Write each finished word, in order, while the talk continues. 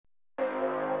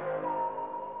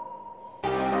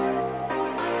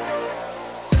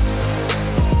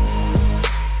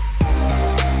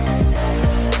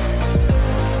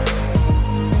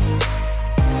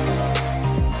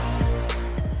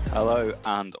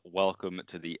and welcome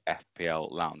to the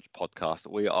FPL Lounge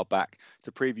podcast. We are back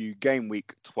to preview game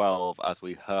week 12 as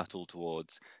we hurtle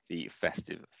towards the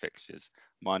festive fixtures.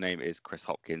 My name is Chris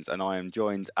Hopkins, and I am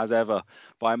joined as ever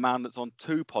by a man that's on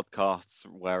two podcasts,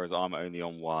 whereas I'm only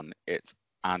on one. It's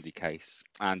Andy Case.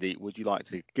 Andy, would you like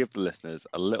to give the listeners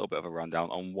a little bit of a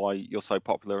rundown on why you're so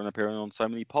popular and appearing on so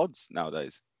many pods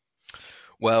nowadays?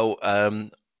 Well, the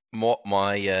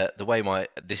way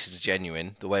this is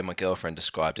genuine. The way my girlfriend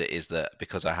described it is that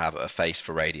because I have a face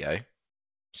for radio,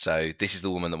 so this is the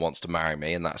woman that wants to marry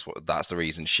me, and that's the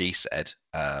reason she said.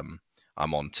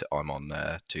 I'm on two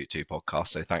podcasts,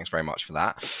 so thanks very much for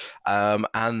that.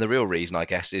 And the real reason, I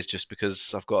guess, is just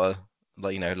because I've got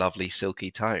a lovely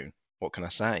silky tone. What can I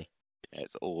say?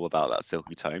 It's all about that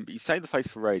silky tone. But you say the face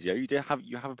for radio. You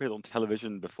have appeared on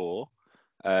television before,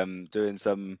 doing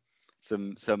some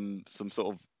sort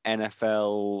of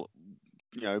NFL,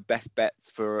 best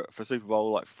bets for Super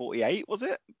Bowl like 48, was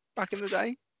it back in the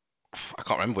day? I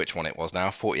can't remember which one it was now.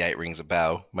 48 rings a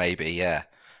bell, maybe, yeah.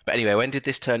 But anyway, when did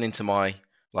this turn into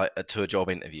to a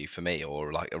job interview for me,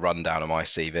 or like a rundown of my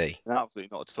CV? No, absolutely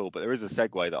not at all. But there is a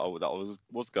segue that I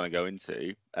was going to go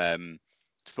into.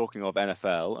 Talking of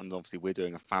NFL, and obviously we're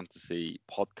doing a fantasy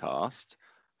podcast.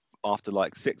 After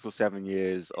like 6 or 7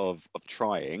 years of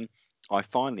trying, I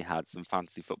finally had some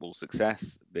fantasy football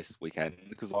success this weekend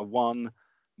because I won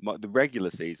the regular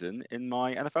season in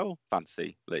my NFL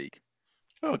fantasy league.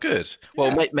 Oh, good.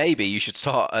 Well, Yeah, maybe you should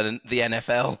start the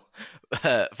NFL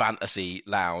fantasy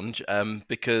lounge,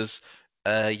 because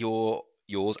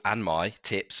yours and my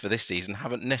tips for this season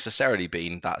haven't necessarily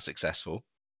been that successful.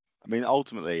 I mean,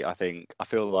 ultimately, I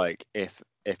feel like if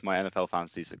my NFL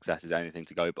fantasy success is anything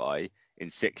to go by,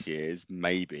 in 6 years,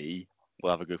 maybe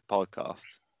we'll have a good podcast,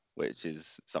 which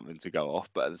is something to go off.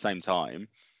 But at the same time,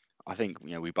 I think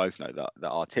we both know that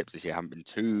our tips this year haven't been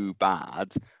too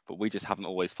bad, but we just haven't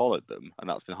always followed them, and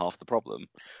that's been half the problem.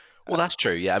 Well, that's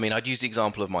true. Yeah, I mean, I'd use the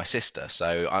example of my sister.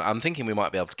 So I'm thinking we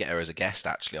might be able to get her as a guest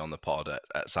actually on the pod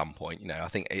at some point. I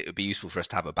think it would be useful for us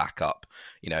to have a backup.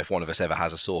 If one of us ever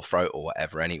has a sore throat or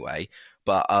whatever, anyway.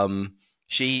 But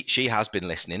she has been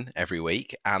listening every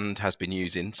week and has been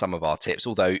using some of our tips.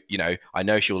 Although I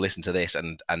know she'll listen to this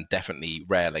and definitely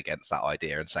rail against that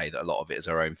idea and say that a lot of it is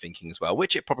her own thinking as well,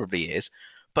 which it probably is.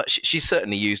 But she's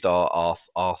certainly used our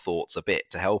thoughts a bit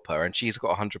to help her, and she's got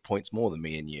 100 points more than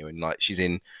me and you, and like she's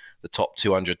in the top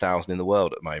 200,000 in the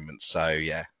world at the moment. So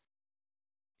yeah,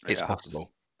 it's Yeah,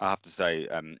 possible. I have to say,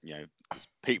 let's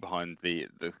peek behind the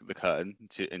curtain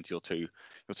into your two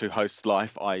hosts'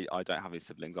 life. I don't have any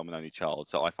siblings. I'm an only child,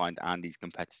 so I find Andy's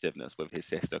competitiveness with his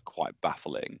sister quite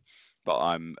baffling. But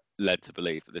I'm led to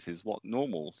believe that this is what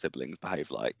normal siblings behave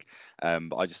like.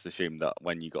 But I just assumed that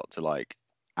when you got to like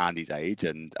Andy's age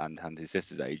and his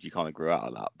sister's age, you kind of grew out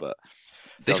of that. But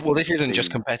it This well, doesn't this isn't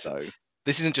just seem so.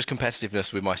 This isn't just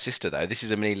competitiveness with my sister though. This is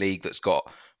a mini league that's got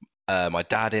my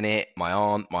dad in it, my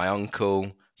aunt, my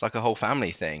uncle. It's like a whole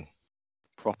family thing.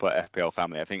 Proper FPL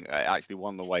family. I think actually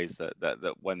one of the ways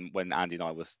that when Andy and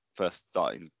I was first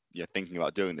starting, thinking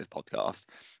about doing this podcast,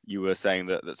 you were saying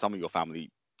that some of your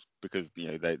family, because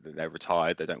they're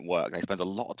retired, they don't work, they spend a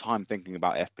lot of time thinking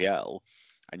about FPL,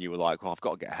 and you were like, well, I've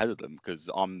got to get ahead of them because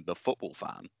I'm the football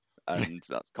fan, and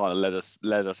that's kind of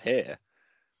led us here.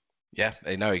 Yeah,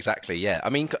 they know exactly. Yeah, I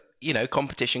mean,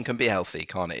 competition can be healthy,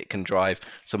 can't it? It can drive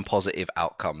some positive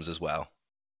outcomes as well.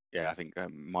 Yeah, I think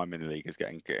my mini league is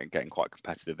getting quite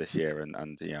competitive this year,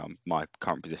 and my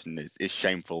current position is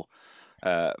shameful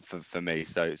for me.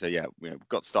 So yeah, we've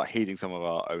got to start heeding some of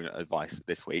our own advice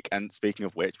this week. And speaking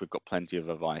of which, we've got plenty of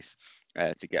advice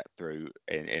to get through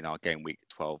in our game week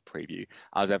 12 preview.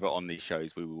 As ever on these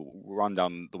shows, we will run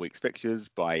down the week's fixtures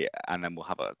and then we'll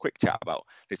have a quick chat about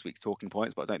this week's talking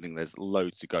points. But I don't think there's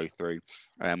loads to go through.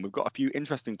 We've got a few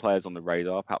interesting players on the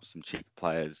radar, perhaps some cheap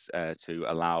players to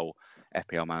allow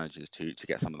FPL managers to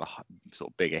get some of the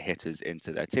sort of bigger hitters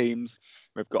into their teams.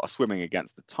 We've got a swimming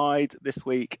against the tide this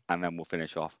week, and then we'll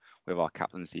finish off with our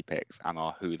captaincy picks and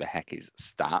our who the heck is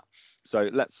stat. So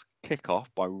let's kick off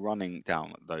by running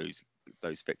down those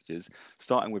fixtures,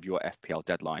 starting with your FPL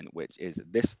deadline, which is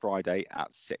this Friday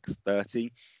at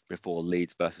 6:30 before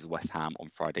Leeds versus West Ham on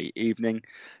Friday evening.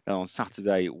 Then on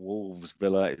Saturday, Wolves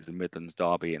Villa is the Midlands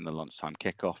derby in the lunchtime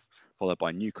kickoff, followed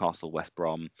by Newcastle West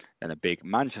Brom, then a big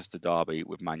Manchester derby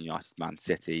with Man United Man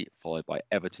City, followed by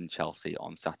Everton Chelsea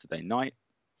on Saturday night.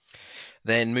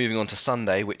 Then moving on to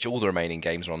Sunday, which all the remaining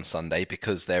games are on Sunday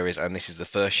because there is, and this is the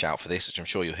first shout for this, which I'm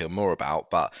sure you'll hear more about,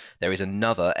 but there is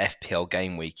another FPL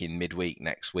game week in midweek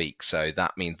next week. So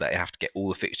that means that they have to get all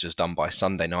the fixtures done by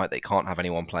Sunday night. They can't have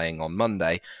anyone playing on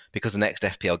Monday because the next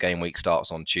FPL game week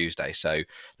starts on Tuesday. So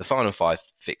the final 5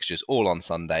 fixtures all on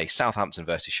Sunday: Southampton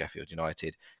versus Sheffield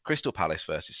United, Crystal Palace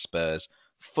versus Spurs,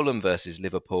 Fulham versus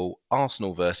Liverpool,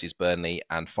 Arsenal versus Burnley,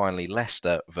 and finally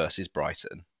Leicester versus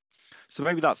Brighton. So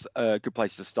maybe that's a good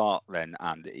place to start then,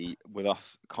 Andy, with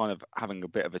us kind of having a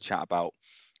bit of a chat about,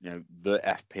 the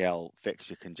FPL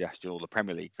fixture congestion or the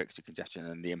Premier League fixture congestion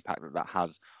and the impact that that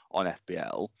has on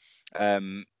FPL.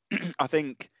 I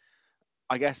think,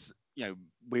 I guess,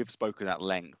 we've spoken at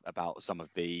length about some of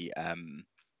the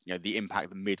impact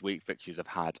the midweek fixtures have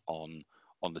had on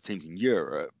the teams in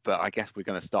Europe, but I guess we're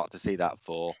going to start to see that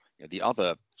for the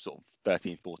other sort of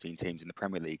 13, 14 teams in the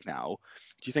Premier League now.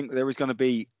 Do you think there is going to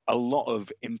be a lot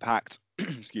of impact,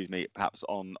 excuse me, perhaps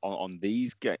on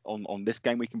this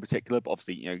game week in particular? But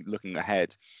obviously, looking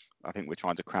ahead, I think we're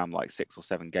trying to cram like 6 or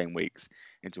 7 game weeks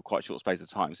into a quite short space of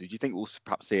time. So do you think we'll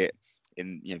perhaps see it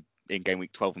in game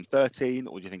week 12 and 13,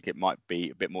 or do you think it might be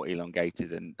a bit more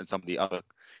elongated and some of the other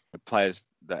players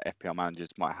that FPL managers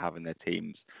might have in their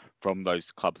teams from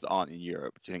those clubs that aren't in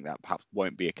Europe? Do you think that perhaps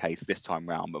won't be a case this time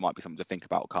round, but might be something to think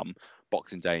about come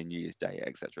Boxing Day and New Year's Day,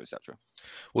 etc., etc.?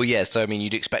 Well, yeah. So I mean,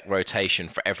 you'd expect rotation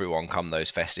for everyone come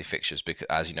those festive fixtures because,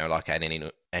 as you know, like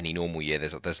any normal year,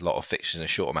 there's a lot of fixtures in a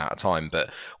short amount of time.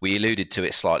 But we alluded to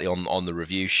it slightly on the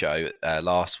review show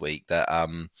last week that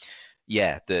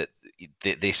yeah,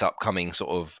 this upcoming sort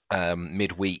of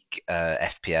midweek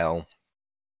FPL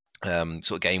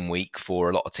sort of game week for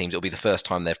a lot of teams, it'll be the first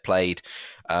time they've played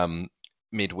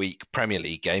midweek Premier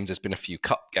League games. There's been a few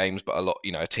cup games, but a lot,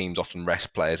 teams often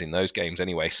rest players in those games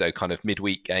anyway. So kind of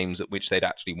midweek games at which they'd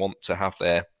actually want to have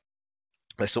their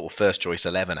sort of first choice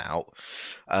 11 out,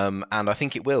 and I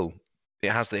think it will.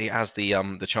 It has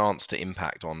the chance to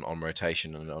impact on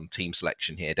rotation and on team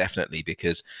selection here, definitely,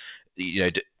 because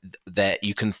there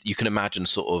you can imagine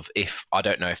sort of, if I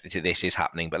don't know if this is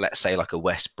happening, but let's say like a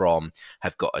West Brom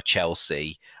have got a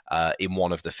Chelsea in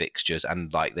one of the fixtures,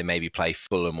 and like they maybe play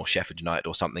Fulham or Sheffield United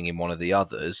or something in one of the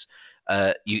others.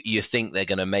 You think they're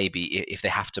going to maybe, if they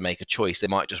have to make a choice, they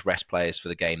might just rest players for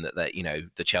the game that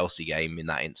the Chelsea game in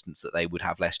that instance that they would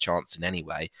have less chance in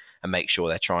anyway, and make sure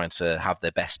they're trying to have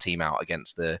their best team out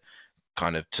against the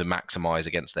kind of to maximise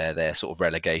against their sort of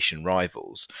relegation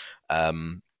rivals.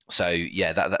 So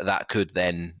yeah, that could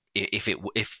then, if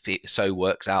it so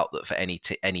works out that for any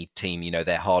team,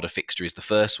 their harder fixture is the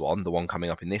first one, the one coming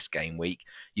up in this game week,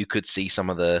 you could see some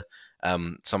of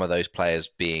those players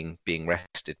being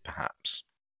rested, perhaps.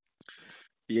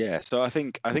 Yeah, so I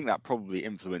think that probably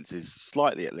influences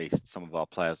slightly, at least, some of our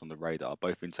players on the radar,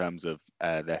 both in terms of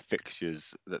their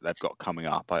fixtures that they've got coming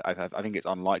up. I think it's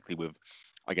unlikely with,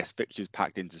 I guess, fixtures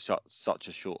packed into such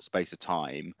a short space of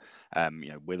time.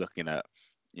 We're looking at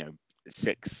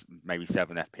 6, maybe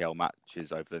 7 FPL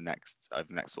matches over the next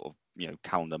sort of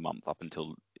calendar month up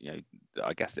until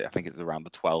I think it's around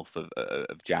the 12th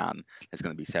of Jan. There's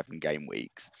going to be 7 game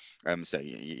weeks. So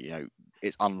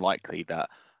it's unlikely that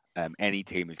any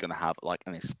team is going to have like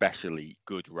an especially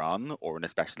good run or an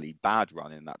especially bad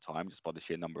run in that time, just by the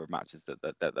sheer number of matches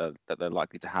that they're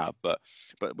likely to have. But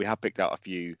we have picked out a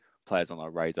few players on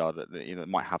our radar that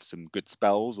might have some good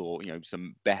spells or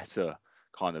some better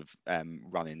kind of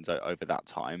run-ins over that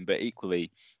time. But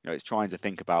equally, it's trying to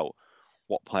think about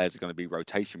what players are going to be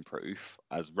rotation proof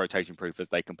as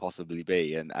they can possibly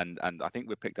be. And I think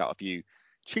we've picked out a few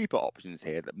cheaper options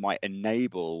here that might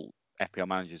enable FPL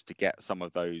managers to get some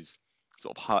of those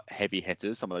sort of heavy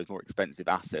hitters, some of those more expensive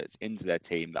assets into their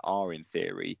team that are in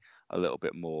theory a little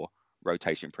bit more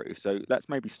rotation proof. So let's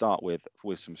maybe start with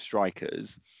some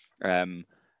strikers.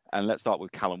 And let's start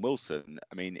with Callum Wilson.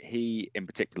 I mean, he in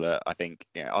particular, I think,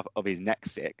 of his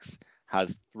next 6,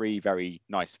 has 3 very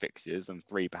nice fixtures and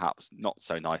 3 perhaps not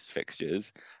so nice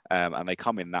fixtures, and they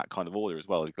come in that kind of order as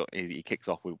well. He kicks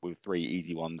off with 3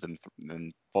 easy ones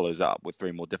and follows up with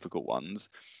 3 more difficult ones.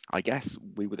 I guess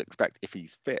we would expect, if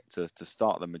he's fit, to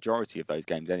start the majority of those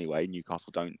games anyway.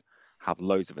 Newcastle don't have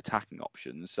loads of attacking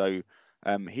options, so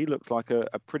he looks like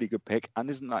a pretty good pick and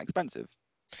isn't that expensive.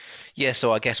 Yeah,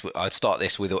 so I guess I'd start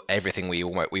this with everything we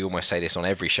almost say this on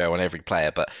every show on every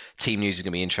player, but team news is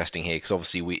going to be interesting here because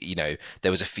obviously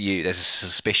there's a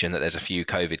suspicion that there's a few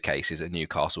COVID cases at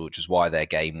Newcastle, which is why their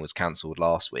game was cancelled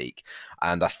last week.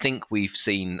 And I think we've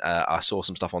seen I saw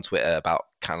some stuff on Twitter about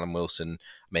Callum Wilson,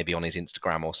 maybe on his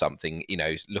Instagram or something,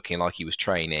 looking like he was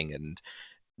training, and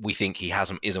we think he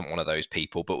isn't one of those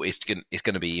people, but it's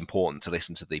going to be important to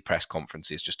listen to the press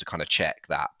conferences just to kind of check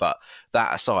that. But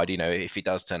that aside, if it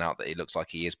does turn out that it looks like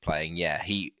he is playing, yeah,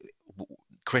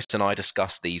 Chris and I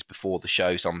discussed these before the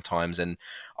show sometimes, and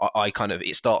I kind of,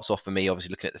 it starts off for me obviously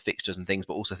looking at the fixtures and things,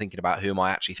 but also thinking about who am I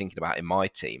actually thinking about in my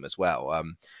team as well.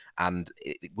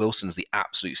 Wilson's the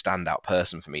absolute standout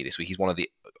person for me this week. He's one of the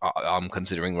I'm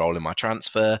considering rolling my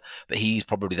transfer, but he's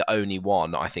probably the only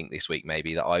one I think this week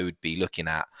maybe that I would be looking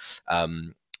at.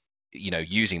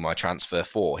 Using my transfer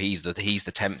for. He's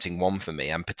the tempting one for me,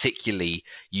 and particularly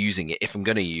using it, if I'm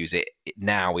going to use it,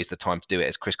 now is the time to do it,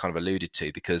 as Chris kind of alluded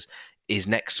to, because his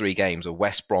next 3 games are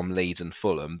West Brom, Leeds and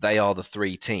Fulham. They are the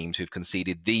 3 teams who've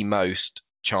conceded the most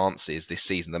chances this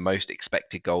season, the most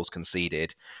expected goals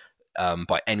conceded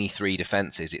by any 3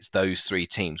 defences. It's those 3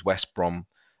 teams, West Brom,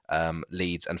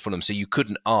 Leeds and Fulham. So you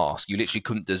literally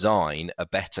couldn't design a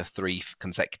better 3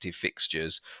 consecutive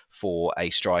fixtures for a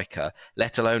striker,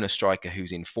 let alone a striker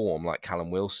who's in form like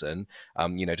Callum Wilson.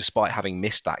 Despite having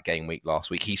missed that game week last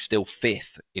week, he's still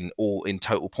 5th in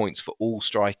total points for all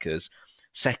strikers,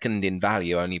 second in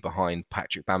value only behind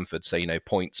Patrick Bamford. So,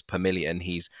 points per million,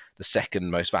 he's the second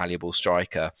most valuable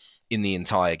striker in the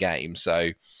entire game. So,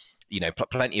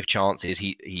 plenty of chances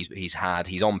he's had.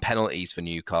 He's on penalties for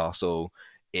Newcastle.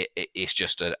 It's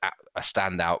just a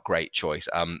standout great choice.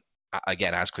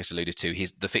 Again, as Chris alluded to,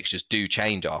 the fixtures do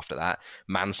change after that.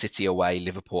 Man City away,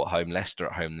 Liverpool at home, Leicester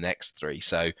at home the next 3.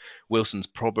 So Wilson's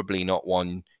probably not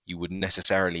one you would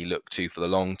necessarily look to for the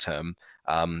long term.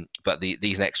 But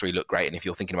these next 3 look great, and if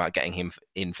you're thinking about getting him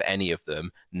in for any of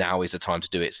them, now is the time to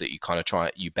do it, so that you kind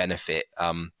of you benefit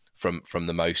from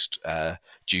the most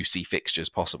juicy fixtures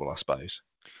possible, I suppose.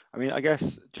 I mean, I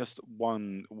guess just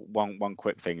one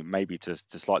quick thing, maybe to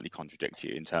slightly contradict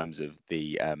you in terms of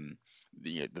the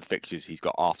fixtures he's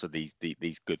got after these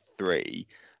good 3.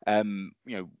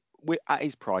 At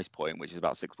his price point, which is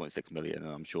about 6.6 million,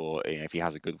 and I'm sure if he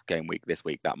has a good game week this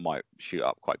week, that might shoot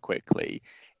up quite quickly.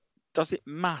 Does it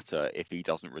matter if he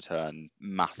doesn't return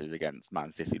masses against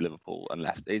Man City, Liverpool, and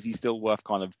Leicester? Is he still worth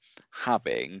kind of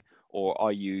having? Or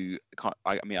are you?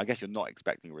 I guess you're not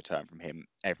expecting a return from him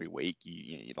every week.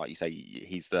 Like you say,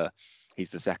 he's the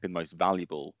second most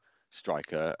valuable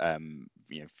striker,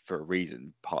 for a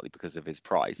reason, partly because of his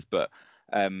price. But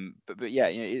yeah,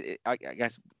 I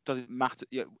guess, does it matter?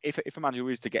 If a manager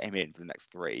was to get him in for the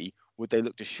next 3, would they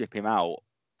look to ship him out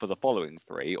for the following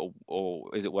 3,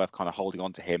 or is it worth kind of holding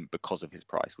on to him because of his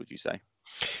price, would you say?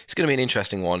 It's going to be an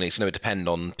interesting one. It's going to depend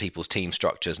on people's team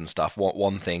structures and stuff.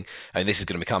 One thing, and this is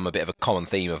going to become a bit of a common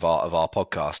theme of our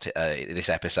podcast, this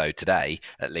episode today,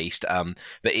 at least. But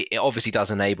it obviously does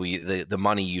enable you the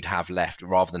money you'd have left,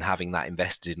 rather than having that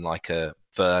invested in like a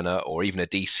Werner or even a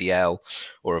DCL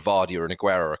or a Vardy or an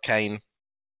Aguero or a Kane.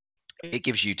 It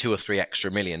gives you 2 or 3 extra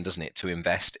million, doesn't it, to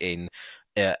invest in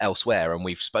elsewhere. And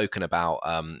we've spoken about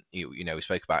we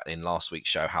spoke about in last week's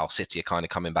show how City are kind of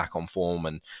coming back on form,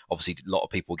 and obviously a lot of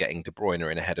people getting De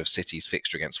Bruyne in ahead of City's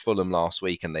fixture against Fulham last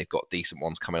week, and they've got decent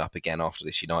ones coming up again after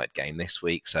this United game this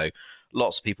week. So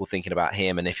lots of people thinking about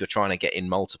him, and if you're trying to get in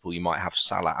multiple, you might have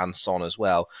Salah and Son as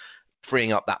well.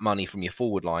 Freeing up that money from your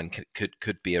forward line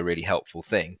could be a really helpful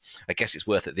thing. I guess it's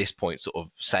worth at this point sort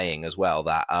of saying as well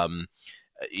that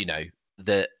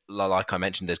like I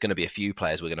mentioned, there's going to be a few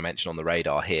players we're going to mention on the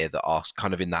radar here that are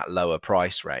kind of in that lower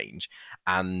price range,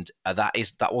 and that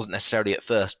wasn't necessarily at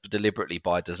first deliberately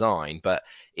by design, but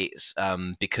it's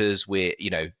because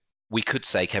we could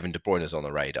say Kevin De Bruyne is on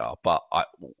the radar, but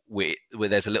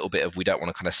there's a little bit of, we don't want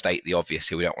to kind of state the obvious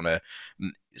here. We don't want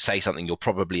to say something you're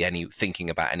probably thinking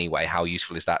about anyway. How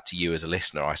useful is that to you as a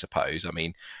listener, I suppose? I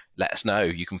mean, let us know.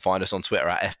 You can find us on Twitter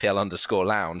at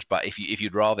FPL_lounge. But if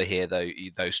you'd rather hear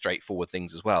those straightforward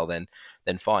things as well, then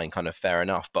fine, kind of fair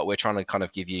enough. But we're trying to kind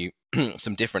of give you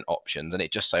some different options, and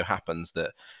it just so happens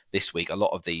that this week a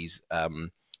lot of these,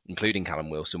 including Callum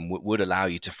Wilson, would allow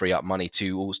you to free up money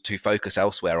to focus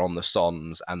elsewhere on the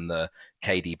Sons and the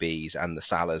KDBs and the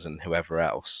Salahs and whoever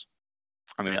else.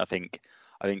 I mean, I think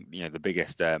the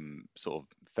biggest sort of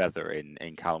feather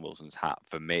in Callum Wilson's hat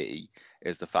for me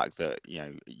is the fact that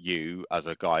you, as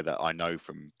a guy that I know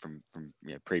from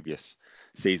previous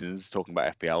seasons talking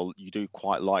about FPL, you do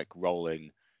quite like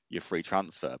rolling your free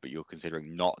transfer, but you're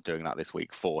considering not doing that this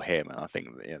week for him, and I think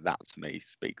that to me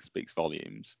speaks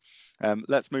volumes.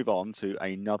 Let's move on to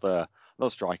another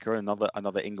striker,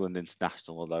 another England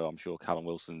international, although I'm sure Callum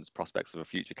Wilson's prospects of a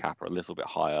future cap are a little bit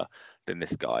higher than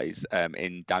this guy's,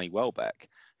 in Danny Welbeck,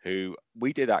 who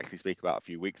we did actually speak about a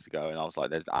few weeks ago, and I was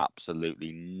like, there's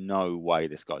absolutely no way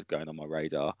this guy's going on my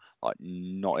radar, like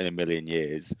not in a million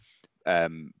years.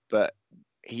 But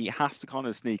he has to kind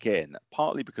of sneak in,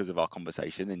 partly because of our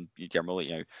conversation in general,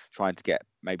 trying to get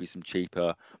maybe some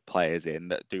cheaper players in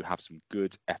that do have some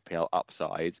good FPL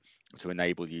upside to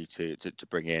enable you to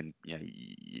bring in,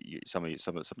 some of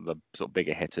the sort of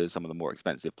bigger hitters, some of the more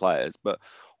expensive players. But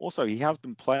also he has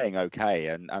been playing okay,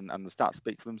 and the stats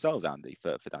speak for themselves, Andy,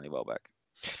 for Danny Welbeck.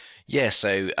 Yeah,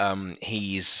 so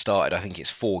he's started, I think it's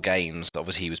 4 games.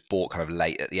 Obviously, he was bought kind of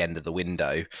late at the end of the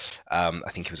window. I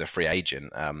think he was a free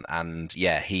agent, and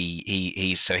yeah,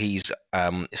 he's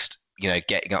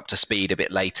getting up to speed a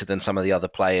bit later than some of the other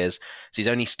players. So he's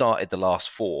only started the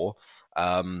last 4.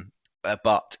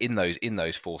 But in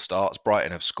those 4 starts,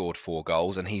 Brighton have scored 4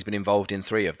 goals, and he's been involved in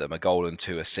 3 of them, a goal and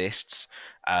 2 assists.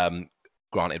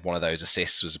 Granted, one of those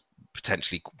assists was a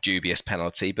potentially dubious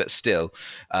penalty, but still,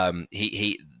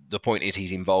 the point is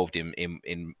he's involved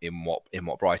in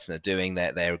what Brighton are doing.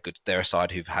 They're a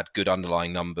side who've had good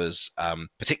underlying numbers,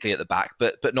 particularly at the back,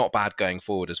 but not bad going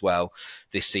forward as well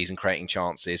this season, creating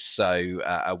chances.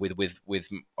 So with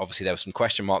obviously there were some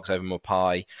question marks over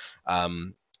Maupay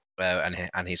and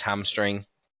his hamstring,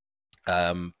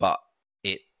 but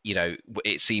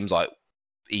it seems like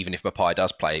even if Maupay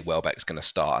does play, Welbeck's going to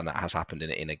start, and that has happened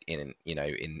in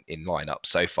lineup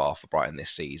so far for Brighton this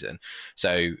season.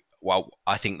 So while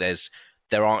I think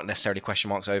there aren't necessarily question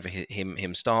marks over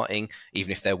him starting,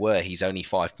 even if there were, he's only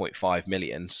 5.5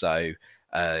 million. So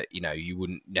you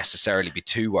wouldn't necessarily be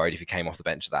too worried if he came off the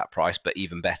bench at that price, but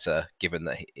even better given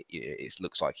that it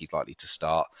looks like he's likely to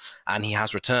start, and he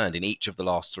has returned in each of the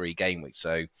last 3 game weeks.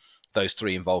 So those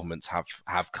 3 involvements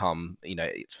have come,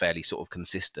 it's fairly sort of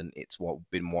consistent. It's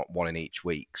been one in each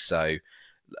week. So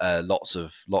lots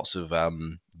of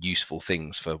useful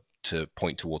things to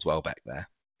point towards Welbeck there.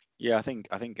 Yeah, I think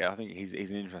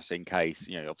he's an interesting case.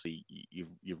 Obviously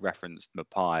you've referenced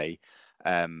Maupay.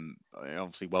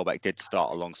 Obviously Welbeck did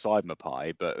start alongside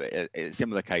Maupay, but a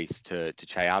similar case to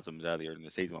Che Adams earlier in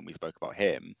the season when we spoke about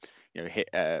him.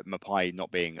 Maupay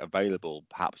not being available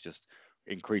perhaps just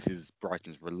increases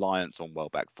Brighton's reliance on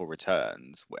Welbeck for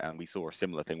returns, and we saw a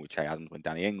similar thing with Che Adams when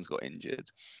Danny Ings got injured.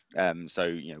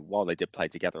 So while they did play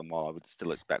together, and while I would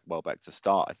still expect Welbeck to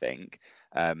start, I think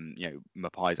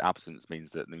Maupay's absence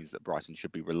means that Brighton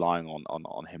should be relying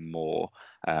on him more.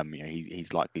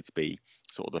 He's likely to be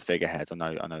sort of the figurehead. I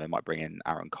know they might bring in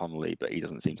Aaron Connolly, but he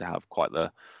doesn't seem to have quite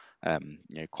the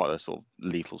quite a sort of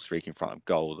lethal streak in front of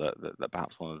goal that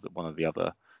perhaps one of the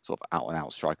other sort of out and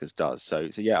out strikers does. So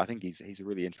yeah, I think he's a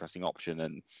really interesting option,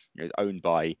 and owned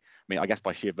by, I mean, I guess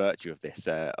by sheer virtue of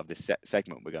this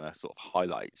segment, we're going to sort of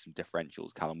highlight some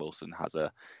differentials. Callum Wilson has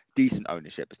a decent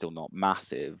ownership, but still not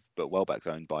massive. But Welbeck's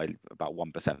owned by about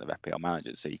 1% of FPL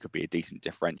managers, so you could be a decent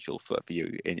differerential for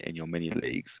you in your mini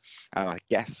leagues. And I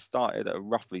guess started at a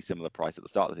roughly similar price at the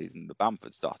start of the season that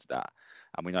Bamford started at,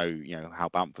 and we know how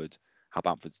Bamford's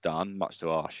done, much to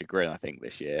our chagrin, I think,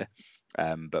 this year.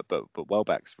 But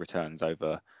Welbeck's returns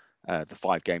over the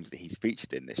 5 games that he's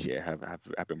featured in this year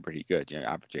have been pretty good,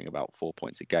 averaging about 4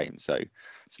 points a game. So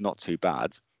it's not too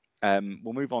bad.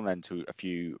 We'll move on then to a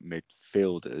few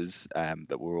midfielders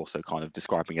that we're also kind of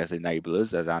describing as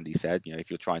enablers, as Andy said. If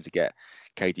you're trying to get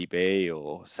KDB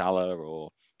or Salah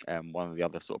or one of the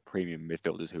other sort of premium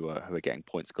midfielders who are getting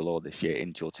points galore this year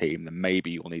into your team, then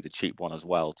maybe you'll need a cheap one as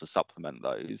well to supplement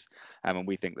those. And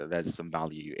we think that there's some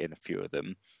value in a few of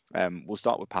them. We'll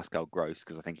start with Pascal Gross,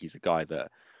 because I think he's a guy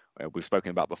that we've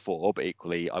spoken about before, but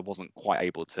equally I wasn't quite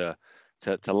able to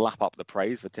lap up the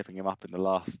praise for tipping him up in the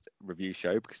last review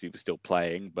show because he was still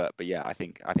playing. But yeah, I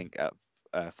think at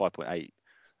 5.8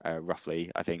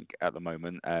 roughly, I think at the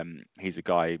moment, he's a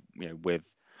guy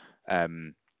with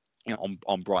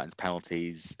on Brighton's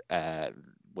penalties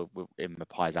in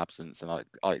Maupay's absence, and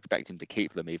I expect him to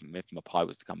keep them even if Maupay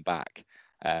was to come back,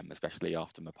 especially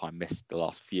after Maupay missed the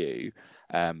last few.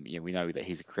 We know that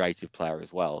he's a creative player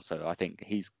as well, so I think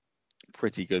he's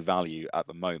pretty good value at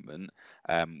the moment.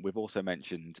 We've also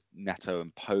mentioned Neto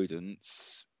and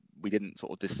Podence. We didn't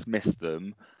sort of dismiss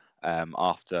them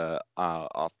after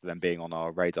them being on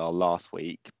our radar last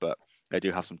week, but they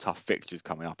do have some tough fixtures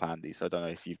coming up, Andy. So I don't know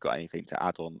if you've got anything to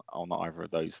add on either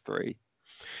of those 3.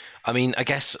 I mean, I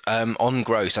guess on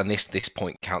Gross, and this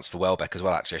point counts for Welbeck as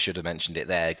well, actually, I should have mentioned it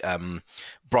there.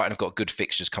 Brighton have got good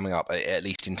fixtures coming up, at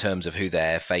least in terms of who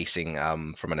they're facing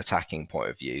from an attacking point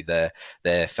of view.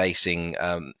 They're facing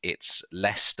it's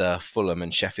Leicester, Fulham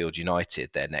and Sheffield United,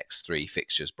 their next 3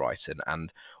 fixtures, Brighton,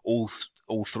 and all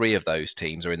 3 of those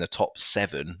teams are in the top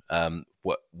 7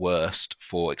 worst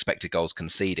for expected goals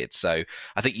conceded. So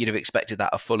I think you'd have expected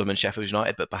that of Fulham and Sheffield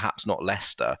United, but perhaps not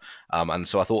Leicester. And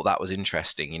so I thought that was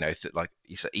interesting. Like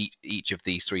you said, each of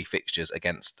these 3 fixtures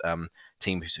against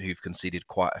teams who've conceded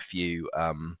quite a few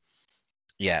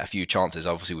Yeah, a few chances.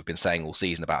 Obviously, we've been saying all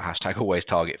season about hashtag always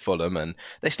target Fulham, and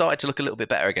they started to look a little bit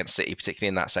better against City, particularly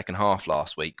in that second half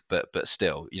last week. But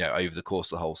still, over the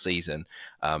course of the whole season,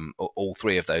 all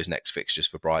three of those next fixtures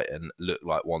for Brighton look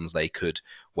like ones they could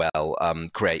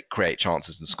create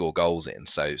chances and score goals in.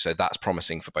 So that's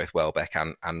promising for both Welbeck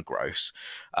and Gross.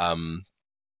 On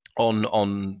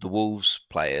the Wolves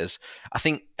players, I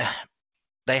think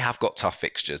they have got tough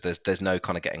fixtures. There's no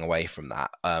kind of getting away from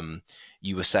that.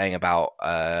 You were saying about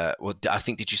well, I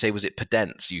think did you say was it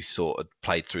Podence you thought had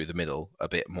played through the middle a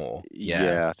bit more? Yeah.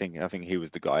 Yeah, I think he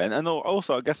was the guy, and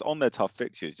also I guess on their tough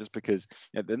fixtures, just because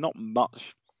they're not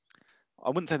much. I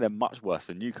wouldn't say they're much worse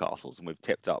than Newcastle's, and we've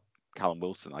tipped up Callum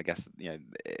Wilson. I guess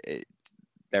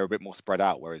they're a bit more spread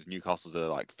out, whereas Newcastle's are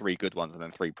like three good ones and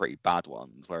then three pretty bad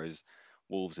ones, whereas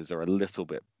Wolves' are a little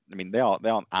bit. I mean, they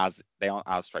aren't as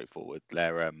straightforward.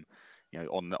 They're on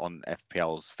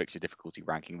FPL's fixture difficulty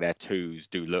ranking, their twos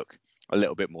do look a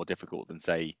little bit more difficult than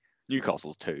say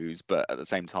Newcastle's twos, but at the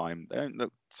same time they don't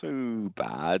look too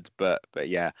bad. But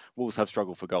yeah, Wolves have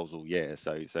struggled for goals all year,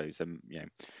 so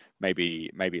maybe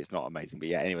it's not amazing. But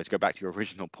yeah, anyway, to go back to your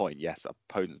original point, yes,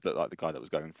 opponents look like the guy that was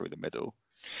going through the middle.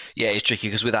 Yeah, it's tricky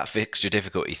because with that fixture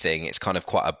difficulty thing, it's kind of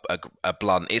quite a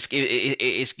blunt.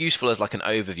 It's useful as like an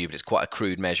overview, but it's quite a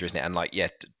crude measure, isn't it? And like, yeah,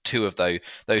 two of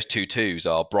those two twos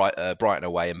are Brighton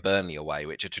away and Burnley away,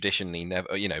 which are traditionally never,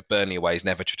 Burnley away is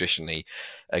never traditionally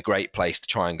a great place to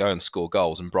try and go and score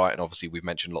goals. And Brighton, obviously, we've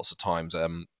mentioned lots of times,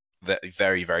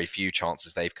 very very few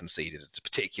chances they've conceded,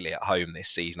 particularly at home this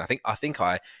season. If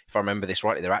I remember this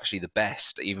rightly, they're actually the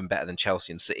best, even better than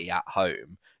Chelsea and City at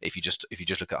home. If you just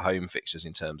look at home fixtures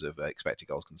in terms of expected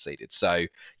goals conceded. So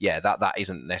yeah, that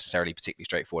isn't necessarily particularly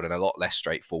straightforward, and a lot less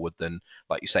straightforward than,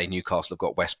 like you say, Newcastle have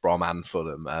got West Brom and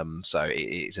Fulham. So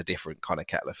it's a different kind of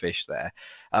kettle of fish there.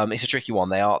 It's a tricky one.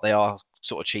 They are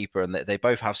sort of cheaper, and they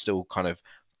both have still kind of,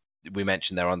 we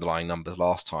mentioned their underlying numbers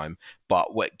last time, but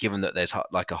given that there's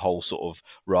like a whole sort of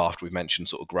raft, we've mentioned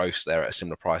sort of Gross there at a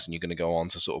similar price, and you're going to go on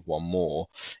to sort of one more,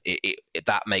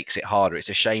 that makes it harder. It's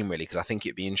a shame really, because I think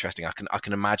it'd be interesting. I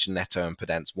can imagine Neto and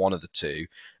Podence, one of the two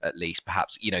at least,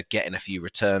 perhaps getting a few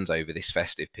returns over this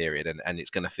festive period, and it's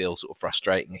going to feel sort of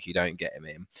frustrating if you don't get him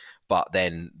in. But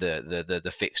then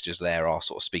the fixtures there are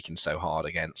sort of speaking so hard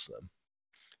against them.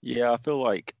 Yeah, I feel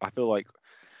like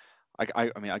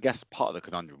I mean, I guess part of the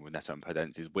conundrum with Neto and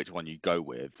Podence is which one you go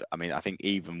with. I mean, I think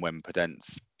even when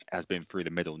Podence has been through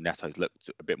the middle, Neto's looked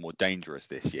a bit more dangerous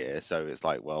this year. So it's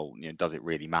like, well, does it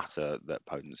really matter that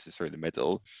Podence is through the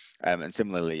middle? And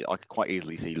similarly, I could quite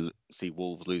easily see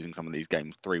Wolves losing some of these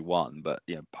games 3-1, but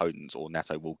Podence or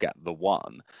Neto will get the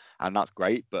one, and that's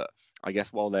great. But I guess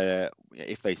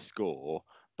if they score,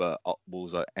 but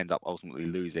Wolves end up ultimately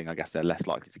losing, I guess they're less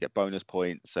likely to get bonus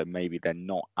points, so maybe they're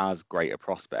not as great a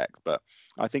prospect. But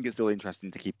I think it's still interesting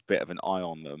to keep a bit of an eye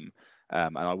on them,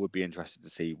 and I would be interested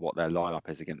to see what their lineup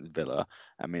is against Villa.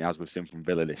 I mean, as we've seen from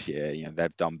Villa this year,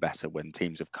 they've done better when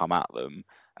teams have come at them.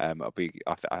 I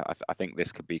think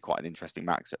this could be quite an interesting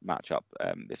matchup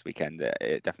this weekend.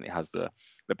 It definitely has the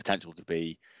potential to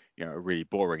be a really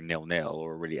boring 0-0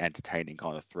 or a really entertaining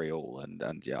kind of 3-3,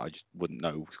 and yeah, I just wouldn't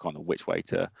know kind of which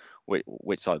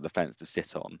side of the fence to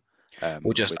sit on.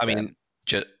 Well, just With I mean, them.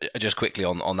 just quickly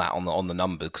on that on the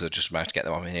number, because I just managed to get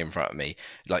them up here in front of me.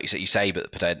 Like you say,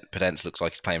 but Podence looks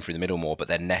like he's playing through the middle more. But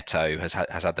then Neto has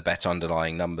had the better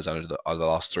underlying numbers over the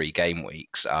last 3 game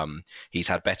weeks. He's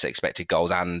had better expected goals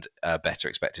and better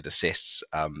expected assists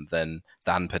than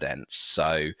Podence.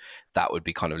 So that would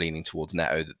be kind of leaning towards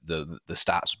Neto. The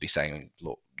stats would be saying,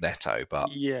 look, Neto,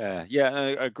 but Yeah,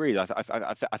 I agree.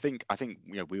 I think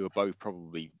we were both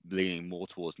probably leaning more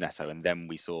towards Neto, and then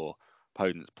we saw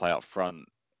Podence play up front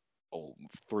or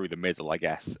through the middle, I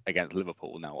guess, against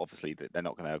Liverpool. Now, obviously, they're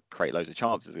not going to create loads of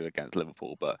chances against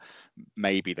Liverpool, but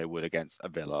maybe they would against a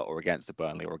Villa or against a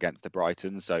Burnley or against a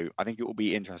Brighton. So I think it will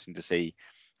be interesting to see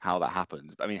how that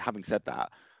happens. But I mean, having said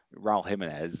that, Raul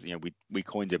Jimenez, we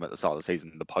coined him at the start of the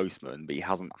season the postman, but he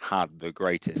hasn't had the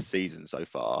greatest season so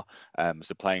far.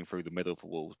 So playing through the middle for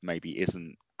Wolves maybe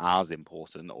isn't as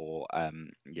important or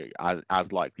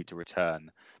as likely to return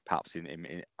perhaps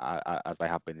as they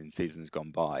have been in seasons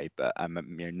gone by. But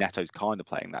Neto's kind of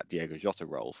playing that Diego Jota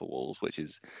role for Wolves, which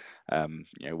is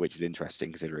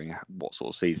interesting considering what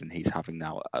sort of season he's having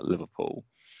now at Liverpool.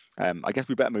 I guess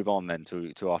we better move on then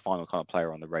to our final kind of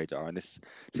player on the radar, and this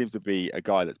seems to be a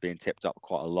guy that's being tipped up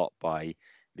quite a lot by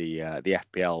the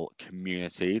FPL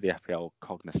community, the FPL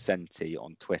cognoscenti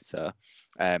on Twitter,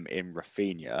 in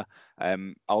Rafinha.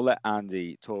 I'll let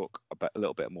Andy talk a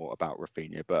little bit more about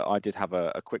Rafinha, but I did have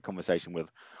a quick conversation with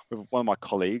one of my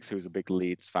colleagues who's a big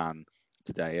Leeds fan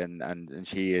today, and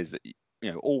she is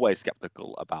always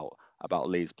skeptical about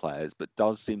Leeds players, but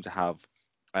does seem to have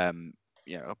a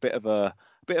bit of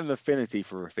an affinity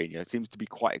for Rafinha. Seems to be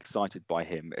quite excited by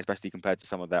him, especially compared to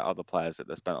some of their other players that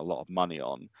they spent a lot of money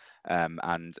on.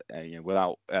 And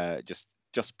without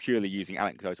just purely using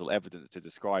anecdotal evidence to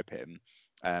describe him,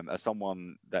 as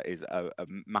someone that is a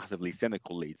massively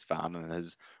cynical Leeds fan and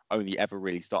has only ever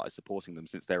really started supporting them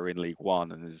since they were in League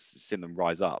One and has seen them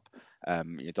rise up,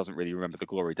 it doesn't really remember the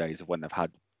glory days of when they've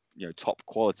had top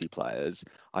quality players.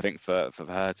 I think for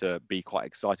her to be quite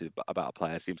excited about a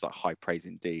player seems like high praise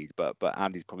indeed. But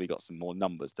Andy's probably got some more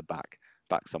numbers to back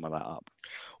some of that up.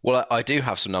 Well, I do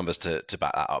have some numbers to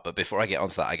back that up, but before I get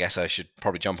onto that, I guess I should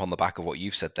probably jump on the back of what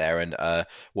you've said there, and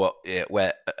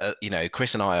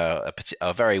Chris and I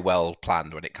are very well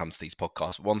planned when it comes to these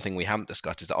podcasts. One thing we haven't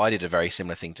discussed is that I did a very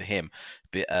similar thing to him.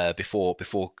 Before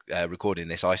recording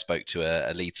this, I spoke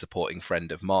to a Leeds supporting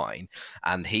friend of mine,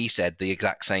 and he said the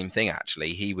exact same thing.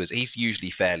 Actually, he's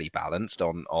usually fairly balanced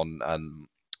on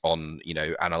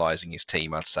analysing his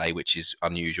team, I'd say, which is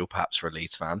unusual perhaps for a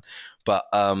Leeds fan. But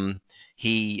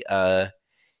he's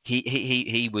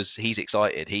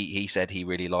excited. He said he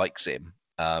really likes him.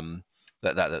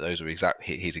 That those are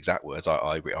his exact words.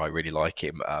 I really like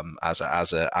him as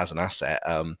an asset.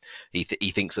 He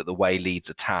thinks that the way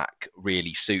Leeds attack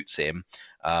really suits him.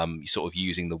 Sort of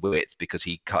using the width because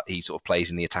he sort of plays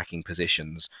in the attacking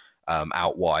positions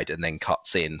out wide and then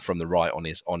cuts in from the right on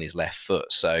his left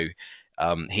foot. So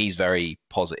he's very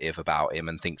positive about him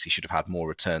and thinks he should have had more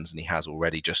returns than he has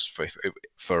already, just for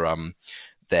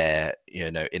their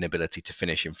inability to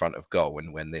finish in front of goal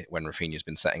when Rafinha's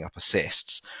been setting up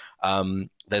assists.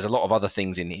 There's a lot of other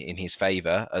things in his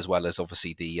favour, as well as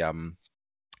obviously the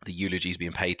eulogies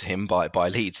being paid to him by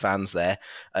Leeds fans there.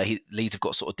 Leeds have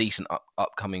got sort of decent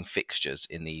upcoming fixtures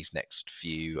in these next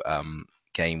few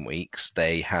game weeks.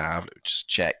 They have, just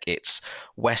check, it's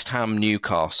West Ham,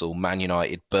 Newcastle, Man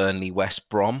United, Burnley, West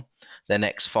Brom, their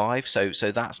next 5. So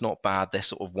that's not bad. They're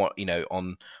sort of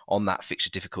on that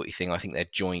fixture difficulty thing. I think they're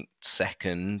joint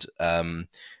second over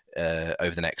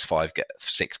the next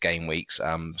 6 game weeks.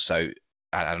 And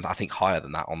I think higher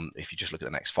than that if you just look at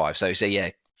the next 5. So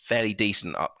yeah, fairly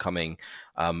decent upcoming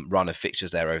run of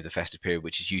fixtures there over the festive period,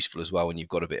 which is useful as well when you've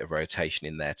got a bit of rotation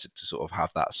in there to sort of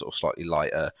have that sort of slightly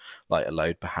lighter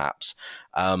load perhaps.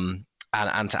 And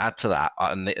to add to that,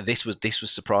 and this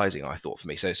was surprising, I thought, for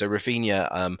me. So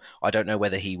Rafinha, I don't know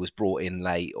whether he was brought in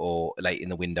late in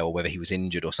the window or whether he was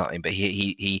injured or something, but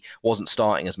he wasn't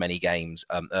starting as many games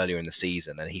earlier in the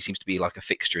season, and he seems to be like a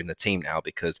fixture in the team now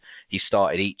because he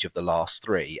started each of the last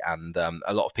 3, and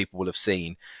a lot of people will have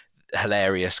seen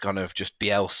hilarious kind of just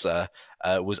Bielsa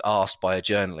was asked by a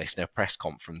journalist in a press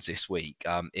conference this week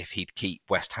if he'd keep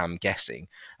West Ham guessing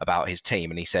about his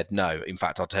team, and he said no. In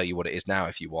fact, I'll tell you what it is now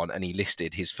if you want, and he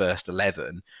listed his first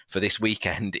 11 for this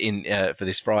weekend for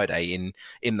this Friday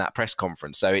in that press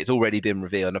conference. So it's already been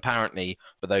revealed, and apparently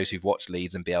for those who've watched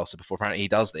Leeds and Bielsa before, apparently he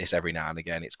does this every now and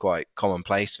again. It's quite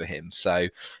commonplace for him. So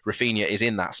Rafinha is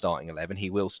in that starting 11.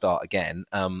 He will start again.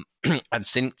 And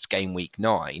since game week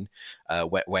 9,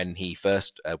 when he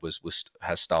first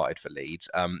has started for Leeds,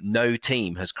 no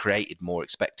team has created more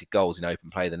expected goals in open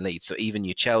play than Leeds. So even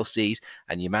your Chelseas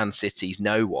and your Man Cities,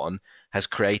 no one has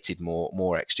created more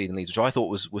XG than Leeds, which I thought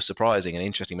was surprising and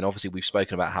interesting. And obviously we've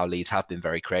spoken about how Leeds have been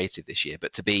very creative this year,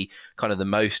 but to be kind of the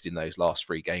most in those last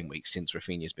 3 game weeks since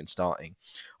Rafinha's been starting,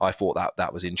 I thought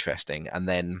that was interesting. And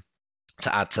then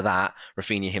to add to that,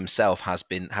 Rafinha himself has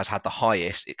had the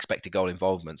highest expected goal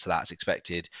involvement, so that's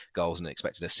expected goals and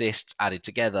expected assists added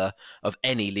together of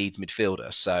any Leeds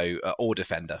midfielder, so or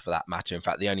defender for that matter. In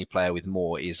fact, the only player with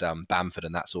more is Bamford,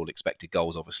 and that's all expected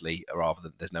goals, obviously, rather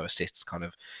than there's no assists kind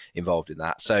of involved in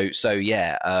that. So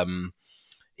yeah.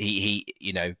 He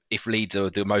if Leeds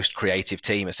are the most creative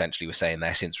team, essentially, we're saying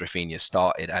there since Rafinha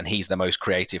started, and he's the most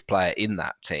creative player in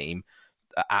that team,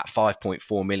 at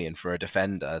 5.4 million for a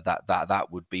defender,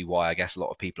 that would be why I guess a lot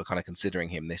of people are kind of considering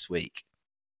him this week.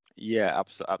 Yeah,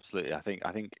 absolutely. I think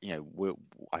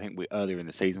we earlier in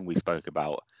the season we spoke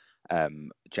about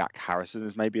Jack Harrison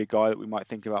as maybe a guy that we might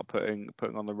think about putting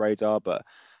on the radar, but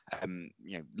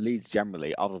Leeds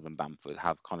generally, other than Bamford,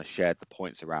 have kind of shared the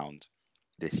points around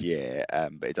this year.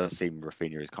 But it does seem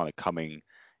Rafinha is kind of coming.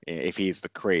 If he is the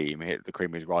cream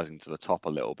is rising to the top a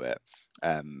little bit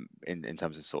in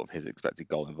terms of sort of his expected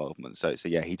goal involvement. So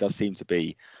yeah, he does seem to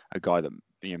be a guy that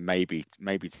maybe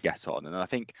to get on. And I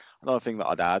think another thing that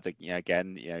I'd add,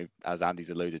 again, as Andy's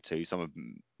alluded to, some of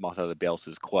Marcelo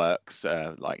Bielsa's quirks,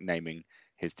 like naming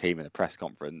his team in a press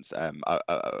conference,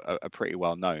 are pretty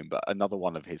well known. But another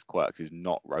one of his quirks is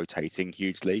not rotating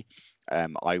hugely.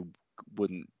 I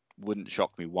wouldn't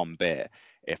shock me one bit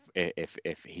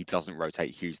if he doesn't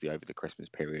rotate hugely over the Christmas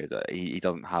period. He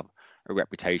doesn't have a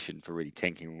reputation for really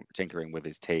tinkering with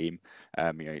his team.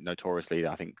 Notoriously,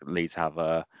 I think Leeds have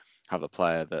a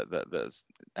player that's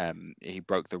he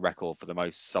broke the record for the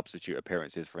most substitute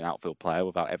appearances for an outfield player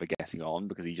without ever getting on,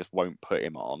 because he just won't put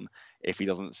him on if he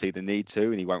doesn't see the need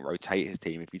to, and he won't rotate his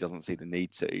team if he doesn't see the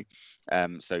need to.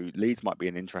 So Leeds might be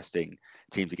an interesting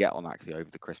team to get on actually over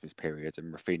the Christmas period,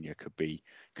 and Rafinha could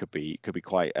be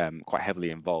quite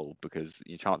heavily involved, because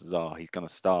chances are he's going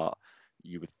to start,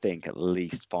 you would think, at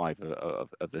least 5 of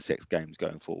the 6 games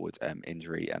going forward,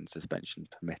 injury and suspension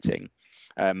permitting.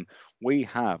 We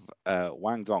have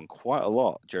wanged on quite a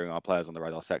lot during our players on the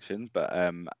radar section, but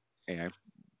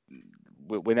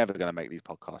we're never going to make these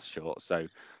podcasts short, so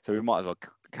we might as well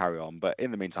carry on. But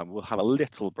in the meantime, we'll have a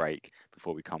little break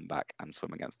before we come back and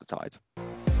swim against the tide.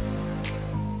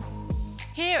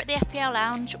 Here at the FPL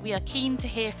Lounge, we are keen to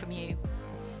hear from you.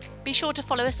 Be sure to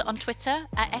follow us on Twitter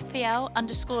at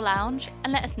FPL_lounge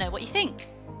and let us know what you think.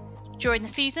 During the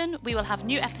season, we will have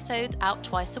new episodes out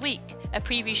twice a week, a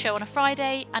preview show on a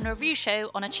Friday and a review show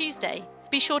on a Tuesday.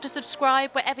 Be sure to subscribe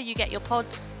wherever you get your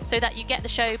pods so that you get the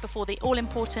show before the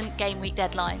all-important game week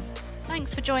deadline.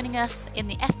 Thanks for joining us in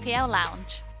the FPL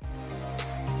Lounge.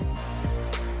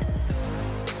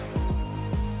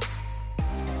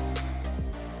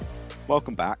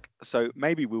 Welcome back. So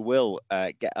maybe we will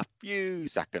get a few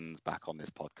seconds back on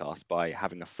this podcast by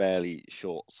having a fairly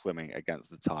short swimming against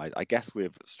the tide. I guess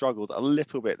we've struggled a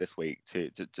little bit this week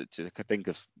to think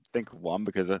of one,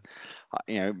 because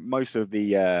most of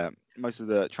the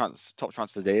top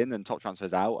transfers in and top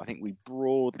transfers out, I think we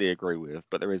broadly agree with,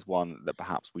 but there is one that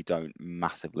perhaps we don't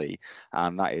massively,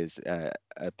 and that is a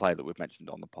player that we've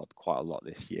mentioned on the pod quite a lot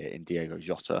this year in Diogo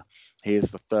Jota. He is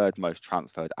the 3rd most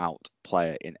transferred out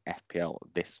player in FPL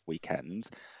this weekend.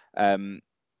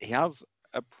 He has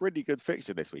a pretty good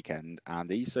fixture this weekend,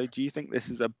 Andy. So do you think this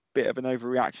is a bit of an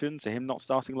overreaction to him not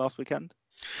starting last weekend?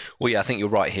 Well, yeah, I think you're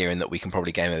right here in that we can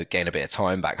probably gain a bit of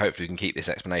time back. Hopefully we can keep this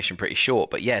explanation pretty short.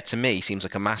 But yeah, to me, seems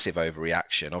like a massive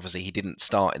overreaction. Obviously, he didn't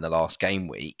start in the last game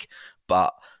week,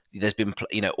 but there's been,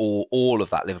 all of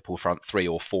that Liverpool front 3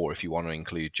 or 4, if you want to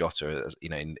include Jota, as,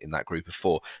 in that group of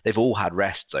 4, they've all had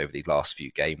rests over these last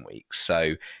few game weeks.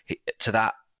 So to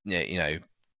that,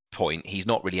 point, he's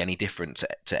not really any different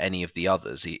to any of the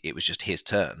others. It was just his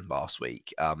turn last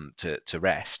week to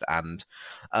rest, and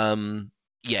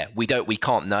yeah, we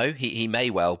can't know. He may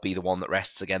well be the one that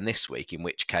rests again this week, in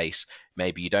which case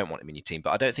maybe you don't want him in your team.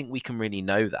 But I don't think we can really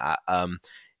know that.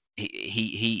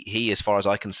 He, as far as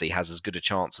I can see, has as good a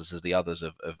chances as the others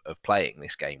of playing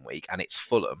this game week, and it's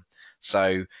Fulham.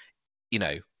 So,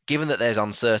 given that there's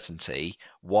uncertainty,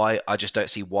 I just don't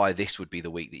see why this would be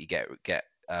the week that you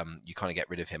you kind of get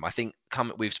rid of him. I think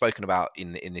we've spoken about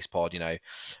in this pod,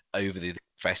 over the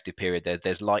festive period,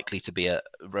 there's likely to be a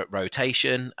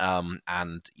rotation,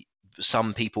 and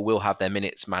some people will have their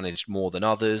minutes managed more than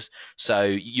others.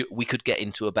 So we could get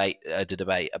into a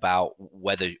debate about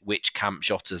which camp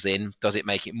Jota's in. Does it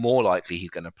make it more likely he's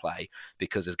going to play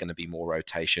because there's going to be more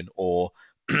rotation, or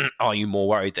are you more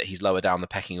worried that he's lower down the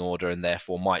pecking order and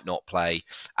therefore might not play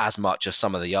as much as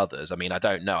some of the others? I mean, I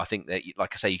don't know. I think that,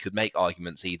 like I say, you could make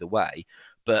arguments either way,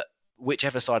 but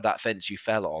whichever side of that fence you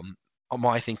fell on,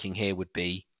 my thinking here would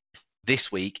be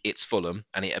this week it's Fulham,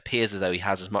 and it appears as though he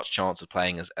has as much chance of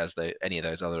playing as any of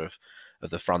those other of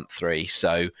the front 3.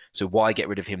 So why get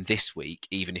rid of him this week,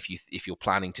 even if you're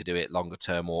planning to do it longer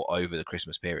term or over the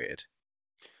Christmas period?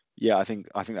 Yeah, I think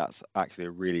that's actually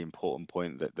a really important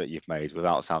point that you've made,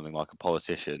 without sounding like a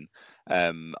politician.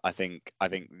 I think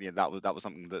that was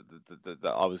something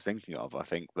that I was thinking of. I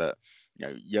think that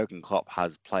Jurgen Klopp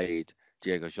has played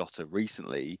Diogo Jota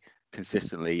recently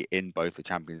consistently in both the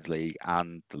Champions League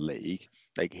and the league.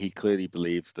 Like, he clearly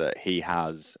believes that he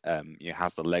has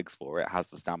has the legs for it, has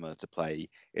the stamina to play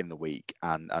in the week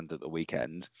and at the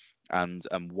weekend, and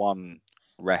one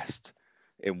rest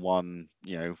in one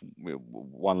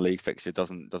league fixture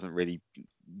doesn't really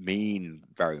mean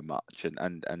very much,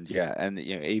 and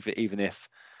even if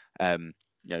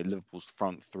Liverpool's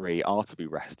front 3 are to be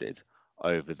rested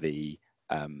over the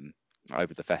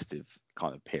festive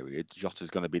kind of period,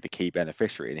 Jota's going to be the key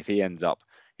beneficiary, and if he ends up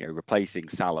replacing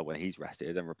Salah when he's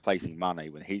rested, and replacing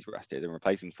Mane when he's rested, and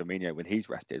replacing Firmino when he's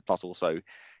rested, plus also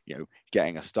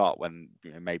getting a start when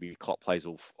maybe Klopp plays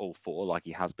all 4 like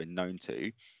he has been known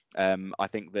to, I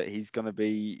think that he's going to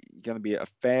be a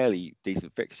fairly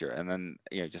decent fixture. And then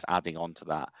just adding on to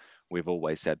that, we've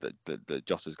always said that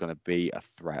Jota's going to be a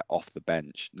threat off the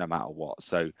bench no matter what.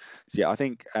 So yeah, I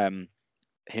think him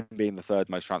being the 3rd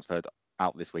most transferred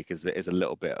out this week is a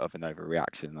little bit of an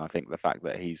overreaction. And I think the fact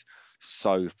that he's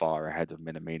so far ahead of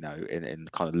Minamino in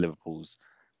kind of Liverpool's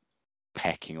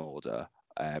pecking order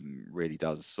really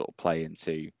does sort of play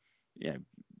into,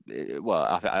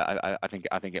 well, I think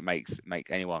it makes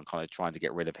anyone kind of trying to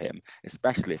get rid of him,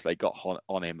 especially if they got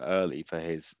on him early for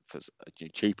a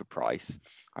cheaper price.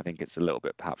 I think it's a little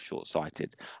bit perhaps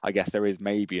short-sighted. I guess there is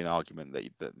maybe an argument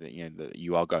that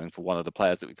you are going for one of the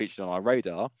players that we featured on our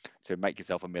radar to make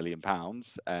yourself £1 million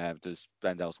to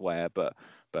spend elsewhere, but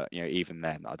even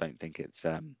then, I don't think it's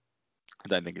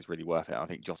really worth it. I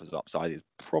think Jota's upside is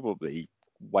probably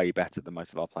way better than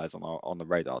most of our players on the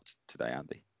radar today,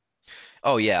 Andy.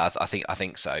 Oh yeah, I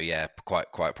think so. Yeah,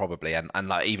 quite probably. And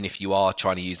like, even if you are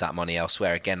trying to use that money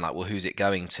elsewhere, again, like, well, who's it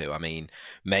going to? I mean,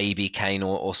 maybe Kane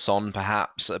or Son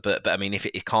perhaps, but I mean, if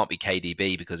it can't be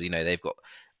KDB because they've got.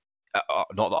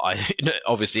 Not that I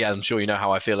obviously, I'm sure you know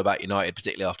how I feel about United,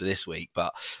 particularly after this week,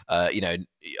 but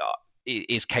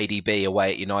is KDB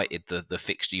away at United the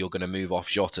fixture you're going to move off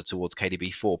Jota towards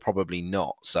KDB4? Probably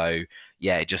not. So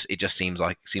yeah, it just seems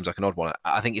like an odd one.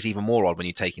 I think it's even more odd when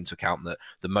you take into account that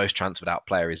the most transferred out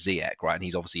player is Ziyech, right? And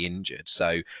he's obviously injured.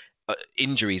 So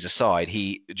injuries aside,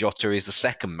 Jota is the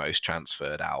second most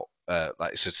transferred out.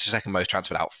 Second most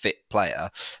transferred out fit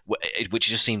player, which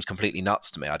just seems completely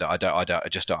nuts to me. I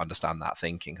just don't understand that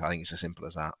thinking. I think it's as simple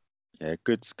as that. Yeah,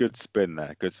 good spin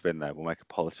there. Good spin there. We'll make a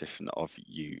politician of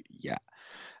you. Yeah.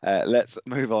 Let's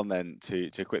move on then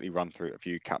to quickly run through a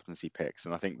few captaincy picks,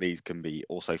 and I think these can be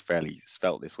also fairly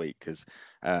svelte this week because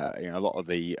a lot of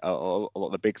the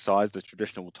big sides, the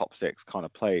traditional top six, kind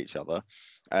of play each other.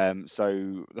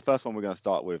 So the first one we're going to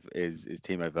start with is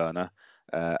Timo Werner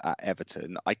at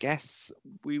Everton. I guess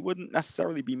we wouldn't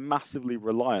necessarily be massively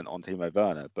reliant on Timo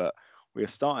Werner, but we're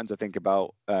starting to think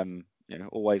about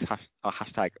always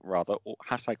hashtag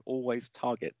always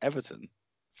target Everton.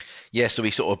 Yeah, so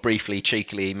we sort of briefly,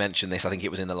 cheekily mentioned this. I think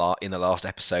it was in the last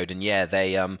episode, and yeah,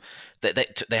 they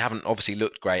haven't obviously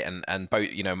looked great, and both,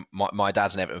 my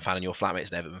dad's an Everton fan and your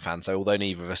flatmate's an Everton fan. So although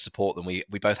neither of us support them, we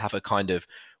both have a kind of,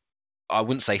 I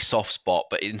wouldn't say soft spot,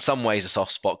 but in some ways a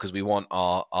soft spot because we want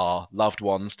our loved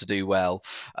ones to do well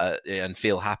and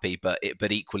feel happy, but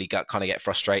equally kind of get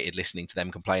frustrated listening to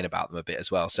them complain about them a bit as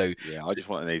well. So yeah, I just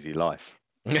want an easy life.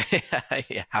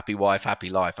 Yeah, happy wife,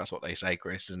 happy life. That's what they say,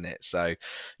 Chris, isn't it? So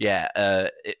yeah,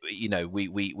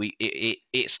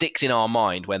 it sticks in our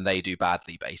mind when they do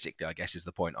badly. Basically, I guess is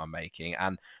the point I'm making.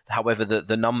 And however,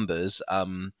 the numbers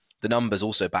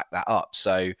also back that up.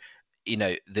 So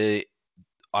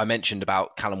I mentioned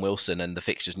about Callum Wilson and the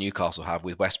fixtures Newcastle have,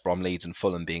 with West Brom, Leeds and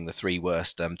Fulham being the three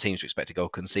worst teams to expected goal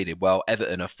conceded. Well,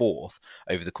 Everton are fourth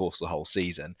over the course of the whole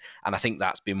season. And I think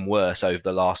that's been worse over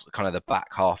the last kind of the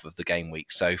back half of the game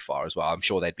week so far as well. I'm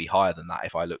sure they'd be higher than that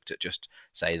if I looked at just,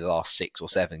 say, the last 6 or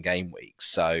 7 game weeks.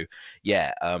 So,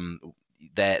 yeah,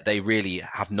 they really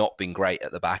have not been great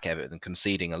at the back, Everton,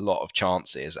 conceding a lot of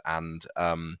chances and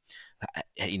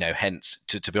hence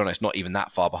to be honest, not even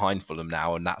that far behind Fulham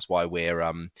now, and that's why we're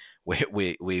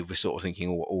sort of thinking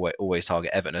always target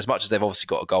Everton. As much as they've obviously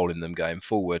got a goal in them going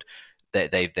forward,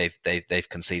 they've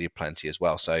conceded plenty as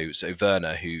well. So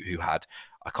Werner, who had,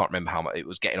 I can't remember how much, it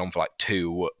was getting on for like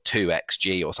 2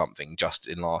 xg or something just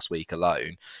in last week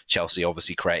alone. Chelsea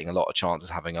obviously creating a lot of chances,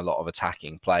 having a lot of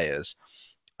attacking players.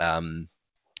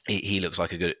 He looks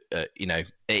like a good,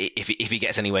 if he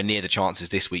gets anywhere near the chances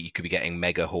this week, you could be getting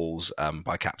mega hauls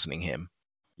by captaining him.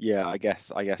 Yeah, I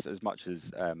guess as much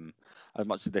as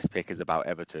this pick is about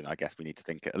Everton, I guess we need to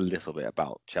think a little bit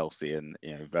about Chelsea. And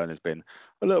Werner's been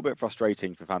a little bit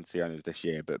frustrating for fantasy owners this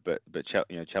year, but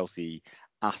Chelsea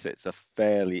assets are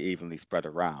fairly evenly spread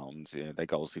around. Their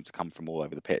goals seem to come from all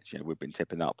over the pitch. We've been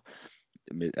tipping up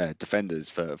defenders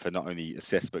for not only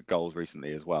assists but goals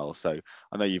recently as well. So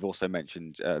I know you've also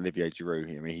mentioned Olivier Giroud.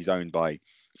 I mean, he's owned by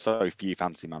so few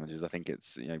fantasy managers. I think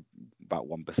it's about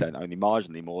 1%, only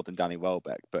marginally more than Danny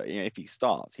Welbeck. But if he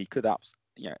starts, he could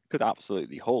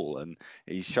absolutely haul, and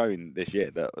he's shown this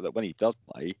year that when he does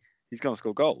play, he's going to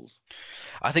score goals.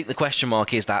 I think the question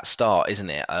mark is that start, isn't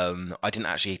it? I didn't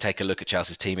actually take a look at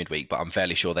Chelsea's team midweek, but I'm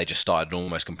fairly sure they just started an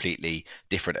almost completely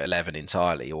different 11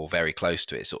 entirely, or very close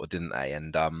to it, sort of, didn't they?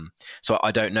 And so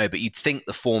I don't know, but you'd think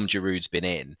the form Giroud's been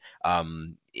in,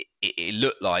 it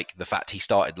looked like the fact he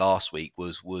started last week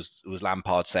was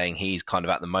Lampard saying he's kind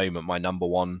of at the moment my number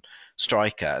one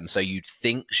striker, and so you'd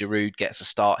think Giroud gets a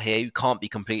start here. You can't be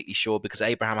completely sure because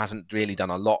Abraham hasn't really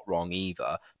done a lot wrong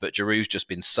either, but Giroud's just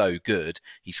been so good,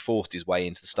 he's forced his way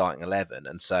into the starting 11,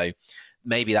 and so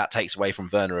maybe that takes away from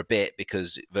Werner a bit,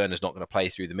 because Werner's not going to play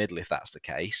through the middle if that's the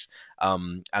case.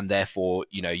 And therefore,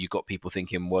 you've got people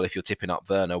thinking, well, if you're tipping up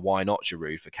Werner, why not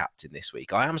Giroud for captain this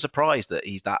week? I am surprised that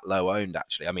he's that low owned,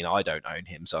 actually. I mean, I don't own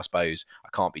him, so I suppose I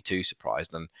can't be too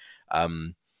surprised.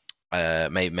 And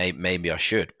maybe I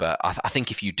should, but I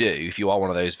think if you are one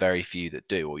of those very few that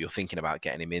do, or you're thinking about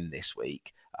getting him in this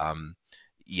week,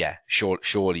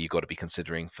 surely you've got to be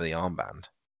considering for the armband.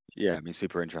 Yeah, I mean,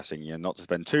 super interesting. Not to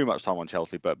spend too much time on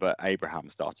Chelsea, but Abraham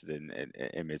started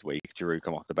in midweek. Giroud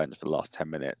come off the bench for the last 10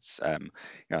 minutes.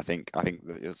 I think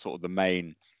sort of the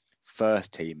main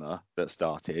first teamer that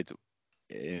started,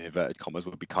 in inverted commas,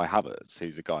 would be Kai Havertz,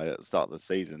 who's a guy at the start of the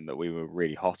season that we were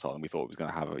really hot on. We thought was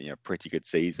going to have a pretty good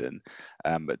season,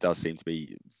 but does seem to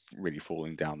be really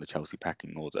falling down the Chelsea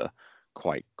pecking order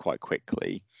quite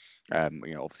quickly.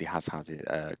 Obviously has had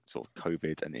sort of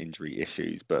COVID and injury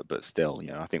issues, but still,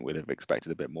 I think we'd have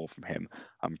expected a bit more from him.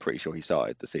 I'm pretty sure he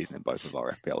started the season in both of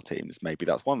our FPL teams. Maybe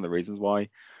that's one of the reasons why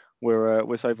we're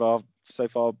so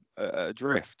far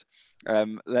adrift.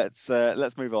 Let's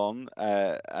move on,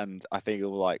 and I think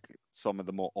like some of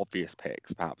the more obvious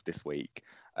picks perhaps this week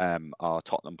are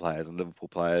Tottenham players and Liverpool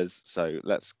players. So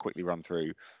let's quickly run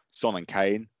through Son and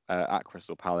Kane at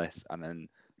Crystal Palace, and then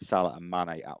Salah and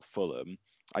Mane at Fulham.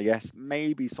 I guess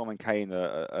maybe Son and Kane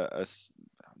are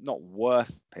not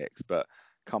worse picks, but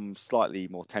come slightly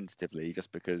more tentatively,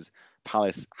 just because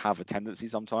Palace have a tendency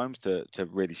sometimes to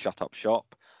really shut up shop.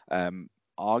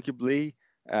 Arguably,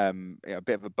 a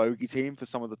bit of a bogey team for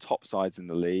some of the top sides in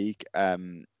the league,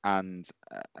 and are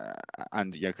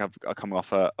coming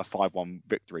off a 5-1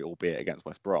 victory, albeit against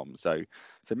West Brom. So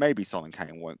maybe Son and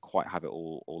Kane won't quite have it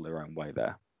all their own way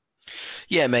there.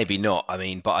 Yeah, maybe not. I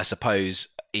mean, but I suppose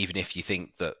even if you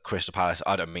think that Crystal Palace,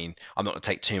 I'm not going to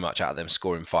take too much out of them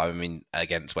scoring 5. I mean,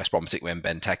 against West Brom, particularly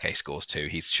when Benteke scores 2,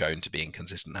 he's shown to be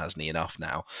inconsistent, hasn't he, enough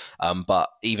now? But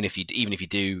even if you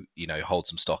do, hold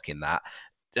some stock in that,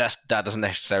 that doesn't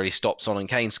necessarily stop Son and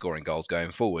Kane scoring goals going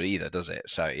forward either, does it?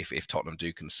 So if Tottenham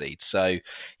do concede. So,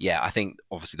 yeah, I think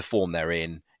obviously the form they're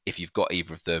in, if you've got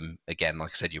either of them, again,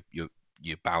 like I said,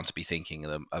 you're bound to be thinking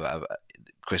of them.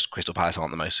 Crystal Palace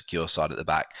aren't the most secure side at the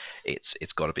back.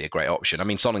 It's got to be a great option. I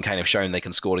mean, Son and Kane have shown they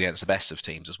can score against the best of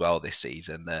teams as well this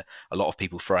season. A lot of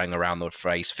people throwing around the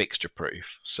phrase fixture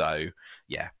proof. So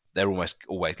yeah, they're almost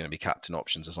always going to be captain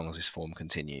options as long as this form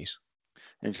continues.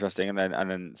 Interesting. And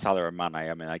then Salah and Mane,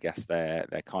 I mean, I guess they're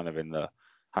kind of in the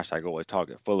hashtag always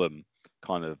target Fulham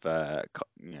kind of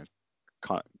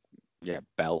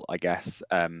belt, I guess.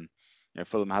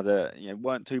 Fulham had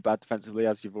weren't too bad defensively,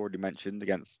 as you've already mentioned,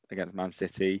 against Man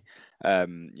City.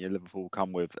 Liverpool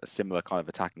come with a similar kind of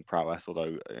attacking prowess,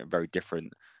 although a very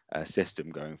different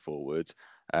system going forward.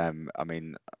 I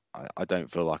mean, I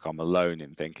don't feel like I'm alone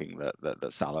in thinking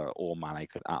that Salah or Mane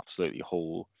could absolutely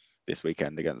haul this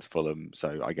weekend against Fulham.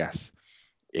 So I guess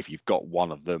if you've got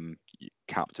one of them, you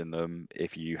captain them.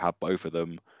 If you have both of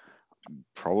them,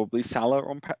 probably Salah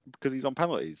because he's on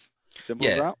penalties. Simple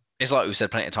as that. It's like we've said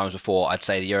plenty of times before. I'd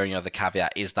say the only other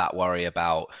caveat is that worry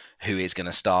about who is going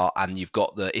to start, and you've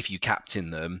got if you captain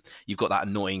them, you've got that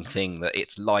annoying thing that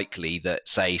it's likely that,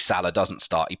 say, Salah doesn't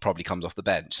start, he probably comes off the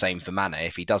bench. Same for Mane.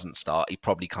 If he doesn't start, he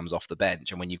probably comes off the bench.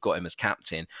 And when you've got him as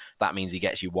captain, that means he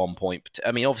gets you 1 point.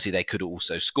 I mean, obviously they could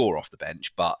also score off the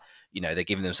bench, but they're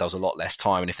giving themselves a lot less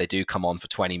time. And if they do come on for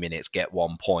 20 minutes, get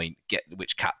 1 point,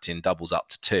 which captain doubles up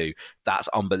to 2, that's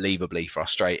unbelievably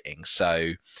frustrating.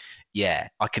 So yeah,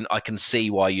 I can see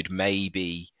why you'd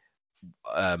maybe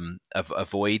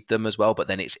avoid them as well, but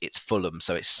then it's Fulham,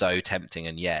 so it's so tempting.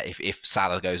 And yeah, if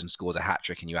Salah goes and scores a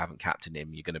hat-trick and you haven't captained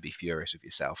him, you're going to be furious with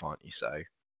yourself, aren't you? So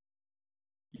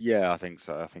yeah, I think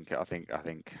so. I think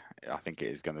it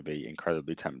is going to be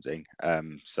incredibly tempting.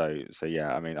 So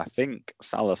yeah, I mean, I think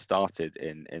Salah started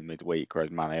in midweek,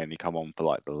 whereas Mane only come on for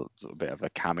like the sort of bit of a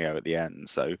cameo at the end.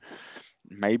 So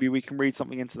maybe we can read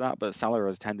something into that. But Salah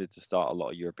has tended to start a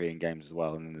lot of European games as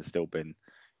well, and there's still been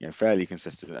fairly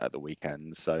consistent at the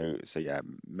weekends. So yeah,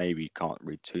 maybe can't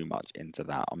read too much into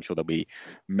that. I'm sure there'll be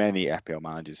many FPL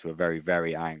managers who are very,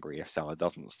 very angry if Salah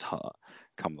doesn't start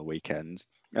come the weekend.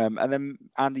 And then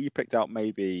Andy, you picked out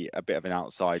maybe a bit of an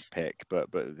outside pick, but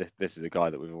this is a guy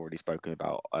that we've already spoken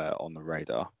about on the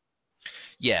radar.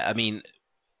 Yeah, I mean,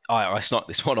 I snuck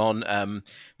this one on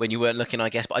when you weren't looking, I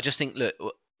guess. But I just think, look,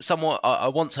 I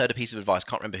once heard a piece of advice,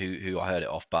 can't remember who I heard it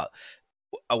off, but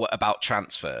about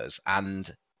transfers,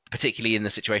 and particularly in the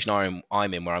situation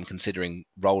I'm in, where I'm considering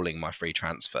rolling my free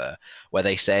transfer, where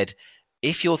they said,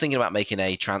 if you're thinking about making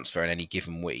a transfer in any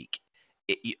given week,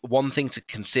 one thing to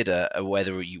consider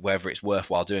whether it's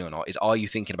worthwhile doing or not is, are you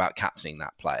thinking about captaining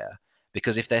that player?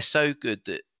 Because if they're so good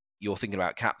that you're thinking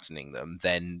about captaining them,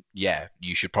 then yeah,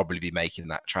 you should probably be making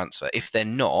that transfer. If they're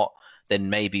not, then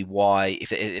maybe why, if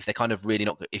they're kind of really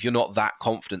not, if you're not that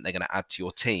confident they're going to add to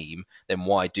your team, then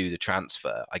why do the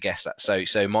transfer? I guess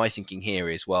that's so my thinking here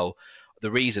is, well,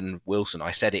 the reason Wilson,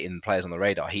 I said it in Players on the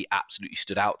Radar, he absolutely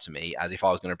stood out to me as if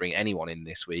I was going to bring anyone in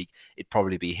this week, it'd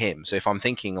probably be him. So if I'm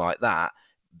thinking like that,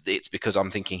 it's because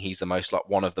I'm thinking he's the most like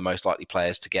one of the most likely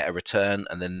players to get a return,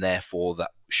 and then therefore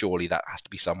that surely that has to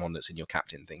be someone that's in your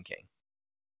captain thinking.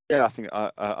 Yeah, I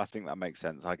think that makes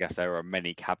sense. I guess there are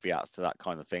many caveats to that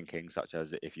kind of thinking, such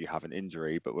as if you have an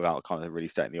injury, but without kind of really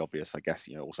stating the obvious. I guess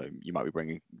also you might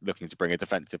be looking to bring a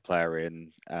defensive player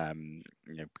in,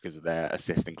 because of their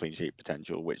assist and clean sheet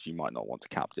potential, which you might not want to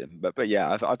captain. But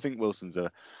yeah, I think Wilson's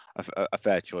a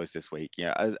fair choice this week.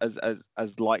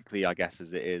 As likely I guess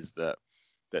as it is that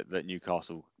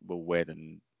Newcastle will win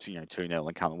and 2-0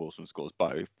 and Callum Wilson scores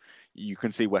both, you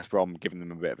can see West Brom giving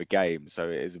them a bit of a game, so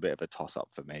it is a bit of a toss up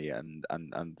for me. And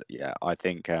yeah, I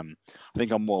think I'm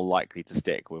more likely to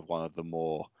stick with one of the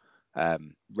more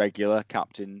regular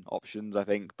captain options. I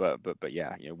think, but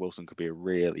yeah, Wilson could be a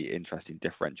really interesting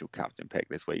differential captain pick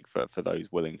this week for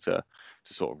those willing to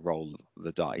sort of roll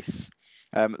the dice.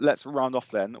 Let's round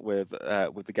off then with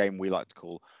the game we like to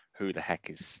call Who the Heck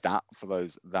is Stat, for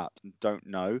those that don't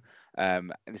know.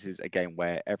 This is a game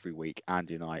where every week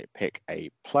Andy and I pick a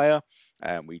player.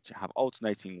 We have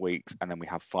alternating weeks, and then we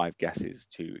have 5 guesses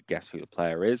to guess who the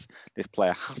player is. This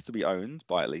player has to be owned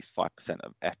by at least 5%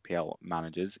 of FPL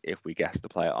managers. If we guess the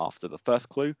player after the first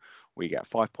clue, we get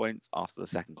 5 points. After the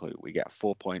second clue, we get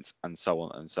 4 points, and so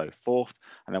on and so forth.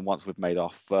 And then once we've made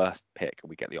our first pick,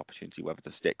 we get the opportunity whether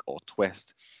to stick or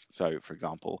twist. So, for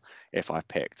example, if I've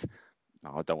picked,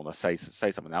 I don't want to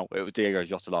say something now. It was Diogo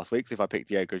Jota last week. So if I pick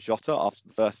Diogo Jota after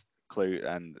the first clue,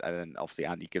 and then obviously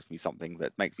Andy gives me something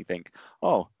that makes me think,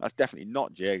 oh, that's definitely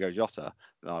not Diogo Jota,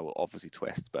 then I will obviously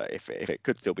twist. But if it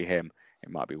could still be him,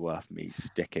 it might be worth me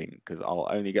sticking, because I'll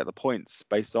only get the points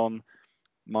based on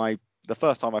the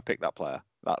first time I picked that player.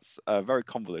 That's a very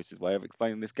convoluted way of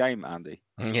explaining this game, Andy.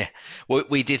 Yeah, well,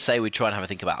 we did say we'd try and have a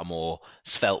think about a more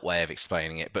svelte way of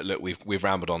explaining it, but look, we've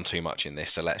rambled on too much in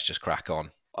this, so let's just crack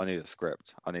on. I need a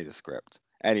script.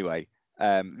 Anyway,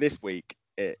 this week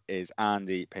it is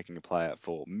Andy picking a player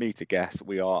for me to guess.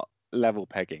 We are level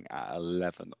pegging at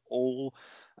 11 all.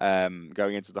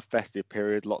 Going into the festive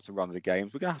period, lots of runs of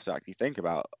games. We're gonna have to actually think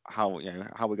about how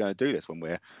we're going to do this when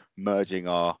we're merging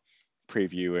our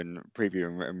preview and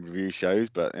review shows.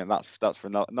 But that's for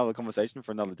another conversation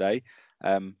for another day.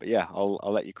 But yeah, I'll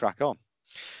let you crack on.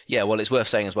 Yeah, well, it's worth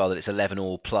saying as well that it's 11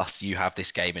 all plus you have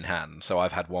this game in hand. So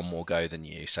I've had one more go than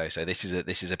you. So this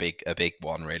is a big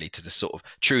one really to just sort of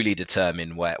truly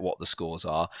determine what the scores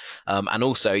are. And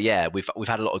also, yeah, we've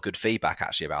had a lot of good feedback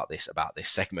actually about this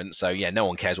segment. So yeah, no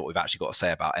one cares what we've actually got to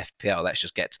say about FPL. Let's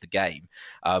just get to the game.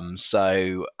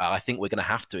 So I think we're going to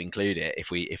have to include it if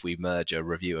we merge a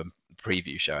review and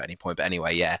preview show at any point. But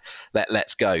anyway, yeah,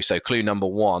 let's go. So clue number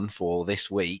 1 for this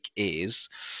week is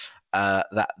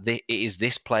it is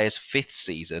this player's 5th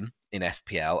season in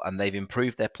FPL, and they've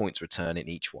improved their points return in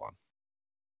each one.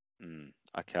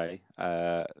 Okay.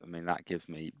 I mean, that gives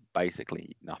me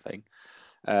basically nothing.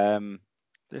 5th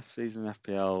season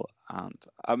FPL, and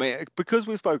I mean, because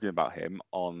we've spoken about him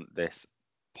on this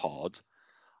pod,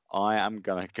 I am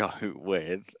going to go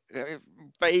with, it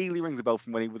vaguely rings a bell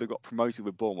from when he would have got promoted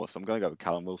with Bournemouth, so I'm going to go with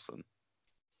Callum Wilson.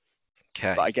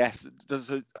 Okay. But I guess,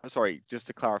 just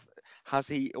to clarify, has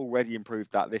he already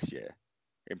improved that this year?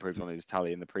 Improved on his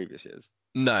tally in the previous years?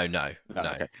 No.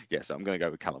 Okay. Yeah, so I'm going to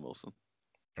go with Callum Wilson.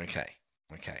 Okay.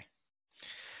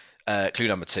 Clue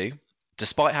number 2.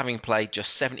 Despite having played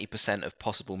just 70% of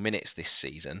possible minutes this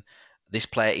season, this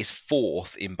player is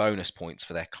 4th in bonus points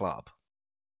for their club.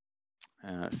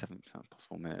 70% of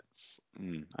possible minutes.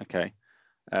 Okay.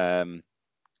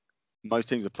 Most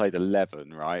teams have played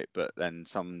 11, right? But then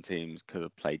some teams could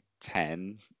have played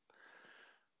 10.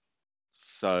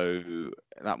 So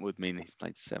that would mean he's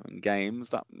played 7 games.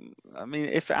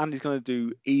 If Andy's going to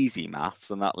do easy maths,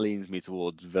 then that leans me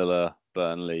towards Villa,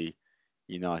 Burnley,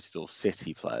 United, or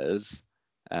City players.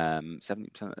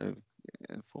 70% of.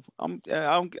 I'm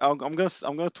going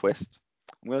to twist.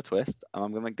 I'm going to twist, and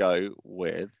I'm going to go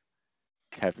with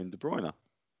Kevin De Bruyne.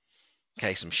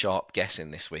 Okay, some sharp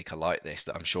guessing this week. I like this.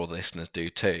 I'm sure the listeners do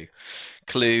too.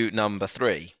 Clue number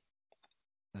 3.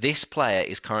 This player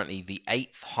is currently the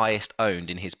 8th highest owned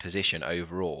in his position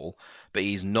overall, but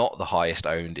he's not the highest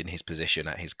owned in his position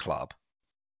at his club.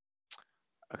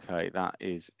 Okay, that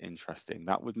is interesting.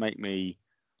 That would make me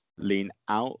lean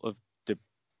out of De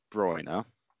Bruyne.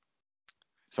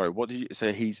 Sorry, what did you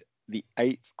say? He's the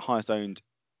 8th highest owned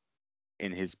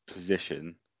in his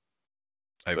position.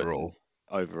 overall,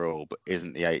 but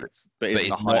isn't the 8th, but but isn't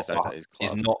the highest owned at his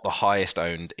is club. not the highest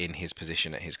owned in his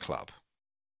position at his club.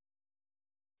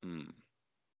 And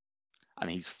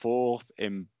he's 4th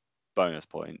in bonus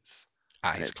points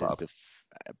At his club.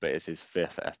 But it's his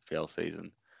 5th FPL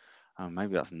season.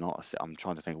 Maybe that's not. I'm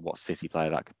trying to think of what City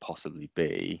player that could possibly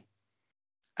be.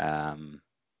 I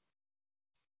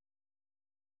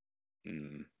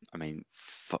mean,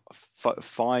 5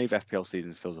 FPL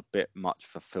seasons feels a bit much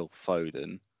for Phil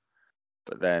Foden,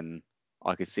 but then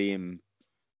I could see him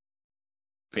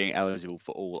being eligible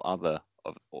for all of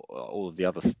the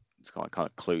other kind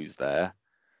of clues there.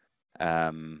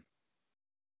 Can't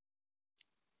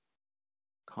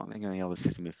think of any other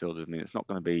City midfielders. I mean, it's not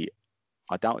going to be.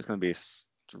 I doubt it's going to be a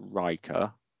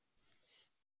striker.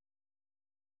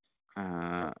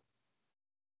 I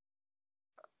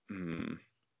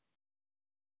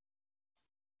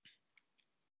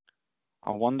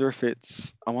wonder if it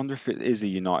is a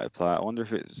United player. I wonder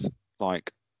if it's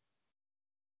like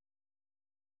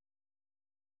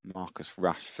Marcus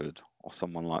Rashford or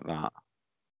someone like that.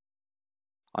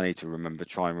 I need to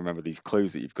try and remember these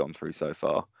clues that you've gone through so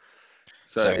far.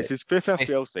 So it's his 5th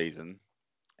FPL season.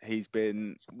 He's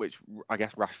been, which I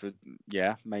guess Rashford,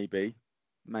 yeah, maybe.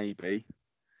 He's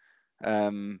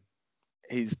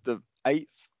the 8th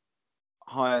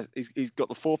highest. He's got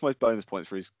the 4th most bonus points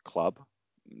for his club.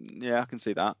 Yeah, I can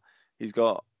see that. He's the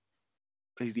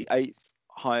 8th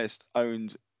highest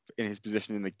owned in his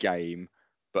position in the game,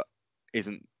 but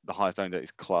isn't the highest owned at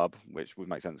his club, which would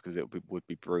make sense because it would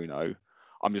be Bruno.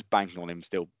 I'm just banking on him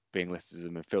still being listed as a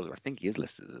midfielder. I think he is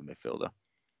listed as a midfielder.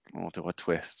 Or do I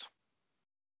twist?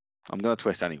 I'm going to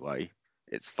twist anyway.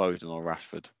 It's Foden or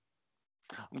Rashford.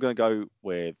 I'm going to go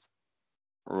with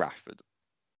Rashford.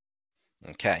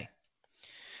 Okay.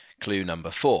 Clue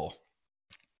number 4.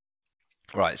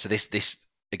 Right. So this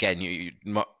again,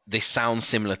 this sounds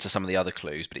similar to some of the other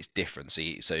clues, but it's different.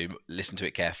 So listen to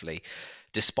it carefully.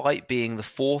 Despite being the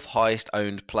 4th highest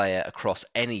owned player across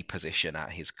any position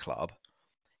at his club,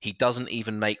 he doesn't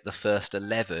even make the first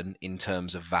 11 in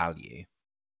terms of value.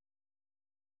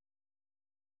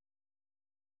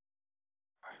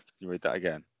 Can you read that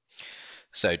again?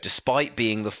 So despite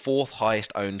being the 4th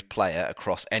highest owned player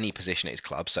across any position at his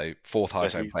club, so 4th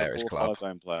highest owned player at his club. 4th highest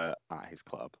owned player at his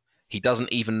club. He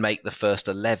doesn't even make the first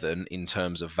 11 in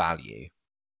terms of value.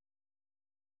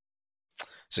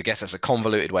 So I guess that's a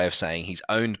convoluted way of saying he's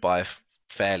owned by a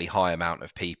fairly high amount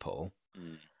of people.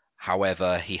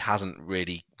 However, he hasn't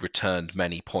really returned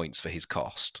many points for his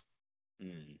cost.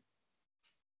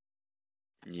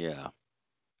 Yeah.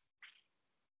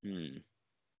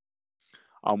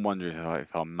 I'm wondering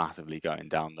if I'm massively going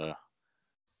down the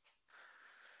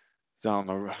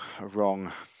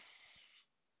wrong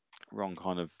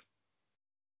kind of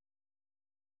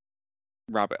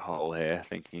rabbit hole here,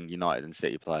 thinking United and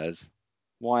City players.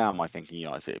 Why am I thinking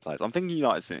United City players? I'm thinking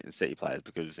United and City players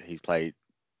because he's played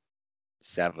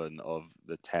 7 of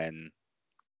the 10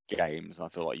 games. I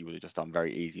feel like you would have just done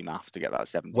very easy math to get that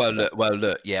 70%. Well,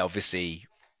 look, yeah, obviously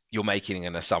you're making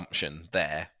an assumption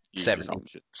there.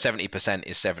 70%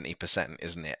 is 70%,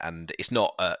 isn't it? And it's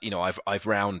not, I've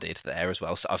rounded there as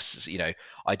well. So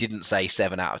I didn't say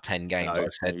 7 out of 10 games. No,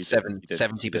 I've said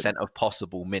 70% of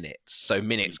possible minutes. So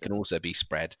minutes can also be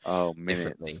spread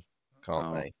differently,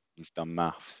 can't they? You've done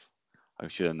maths. I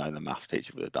should have known the math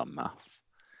teacher would have done maths.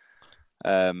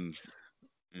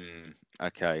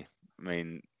 Okay. I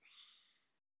mean,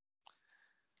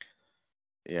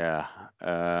 yeah.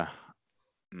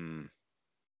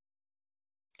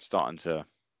 Starting to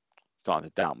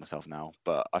doubt myself now,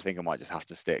 but I think I might just have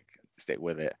to stick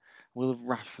with it. Will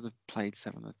Rashford have played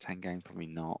 7 of 10 games? Probably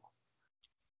not.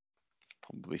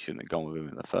 Probably shouldn't have gone with him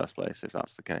in the first place if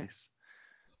that's the case.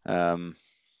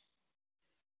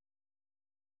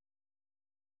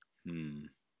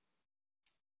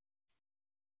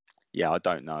 Yeah, I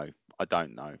don't know.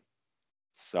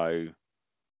 So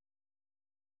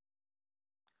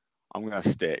I'm going to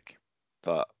stick,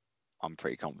 but I'm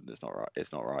pretty confident it's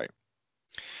not right.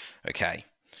 Okay.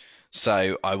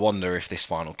 So I wonder if this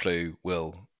final clue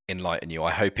will enlighten you. I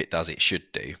hope it does. It should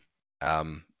do.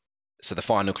 So the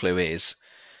final clue is,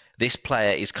 this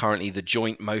player is currently the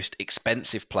joint most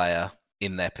expensive player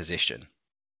in their position.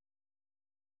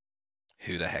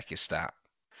 Who the heck is that?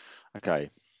 Okay.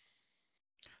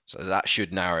 So that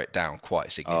should narrow it down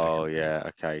quite significantly. Oh yeah.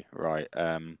 Okay. Right.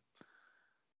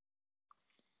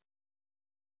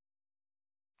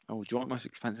 Joint most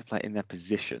expensive player in their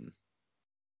position.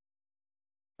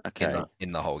 Okay.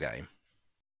 In the whole game.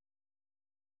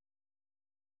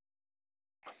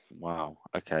 Wow.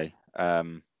 Okay.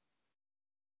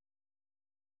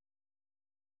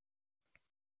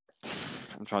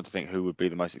 I'm trying to think who would be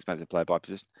the most expensive player by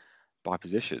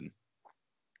position.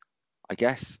 I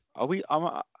guess. Am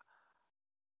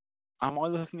I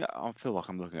looking at? I feel like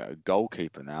I'm looking at a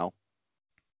goalkeeper now.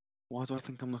 Why do I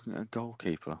think I'm looking at a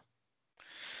goalkeeper?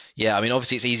 Yeah, I mean,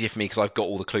 obviously it's easier for me because I've got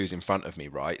all the clues in front of me,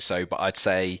 right? So, but I'd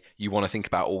say you want to think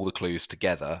about all the clues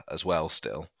together as well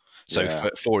still. So, Yeah.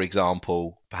 for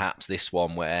example, perhaps this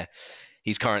one where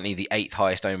he's currently the 8th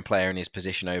highest owned player in his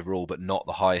position overall, but not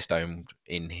the highest owned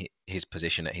in his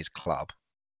position at his club.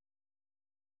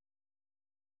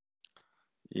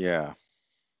 Yeah.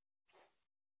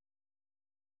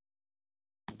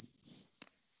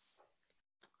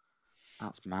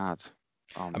 That's mad.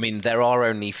 I mean, there are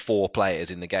only 4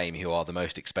 players in the game who are the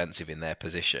most expensive in their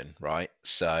position, right?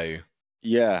 So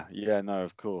Yeah, no,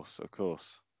 of course.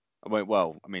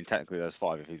 Well, I mean, technically there's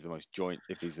 5 if he's the well, joint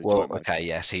most, okay,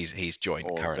 yes, he's joint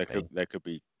or currently. there could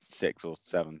be 6 or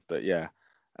 7, but yeah.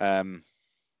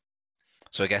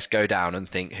 So I guess go down and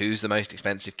think who's the most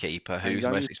expensive keeper, And who's the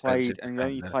most expensive he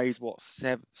only defender. played what,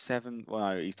 seven?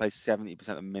 Well, no, he's played 70%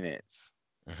 of minutes.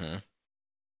 Hmm.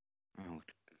 Oh,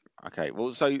 okay,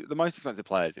 well, so the most expensive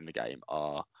players in the game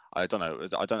are, I don't know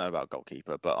about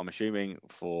goalkeeper, but I'm assuming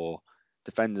for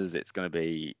defenders it's going to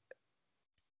be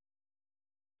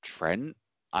Trent,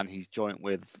 and he's joint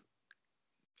with,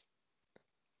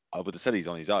 I would have said he's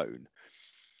on his own.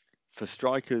 For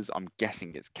strikers, I'm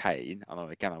guessing it's Kane,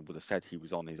 and again I would have said he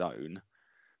was on his own.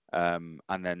 And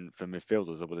then for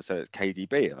midfielders, I would have said it's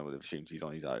KDB, and I would have assumed he's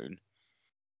on his own.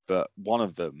 But one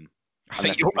of them, I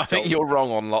think you're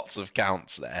wrong on lots of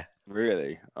counts there.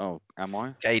 Really? Oh, am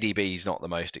I? KDB's not the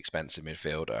most expensive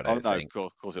midfielder, I don't think.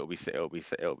 Of course it'll be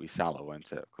Salah,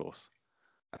 won't it? Of course.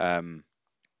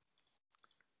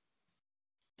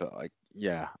 But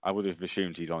I would have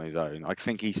assumed he's on his own. I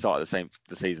think he started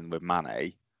the season with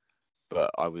Mane, but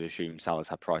I would assume Salah's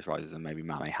had price rises and maybe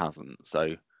Mane hasn't.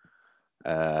 So,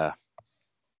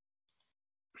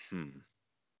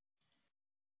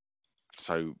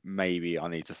 so maybe I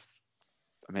need to.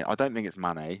 I mean, I don't think it's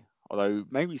Mane, although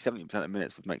maybe 70% of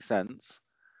minutes would make sense.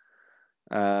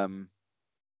 Trent,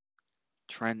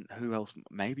 who else?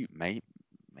 Maybe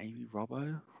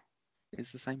Robbo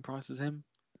is the same price as him.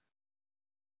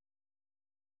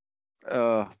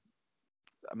 I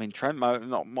mean, Trent might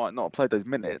not have played those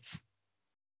minutes.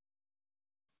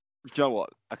 Do you know what?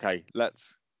 Okay,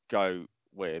 let's go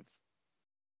with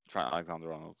Trent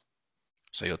Alexander-Arnold.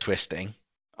 So you're twisting.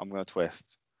 I'm going to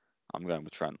twist. I'm going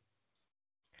with Trent.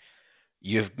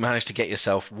 You've managed to get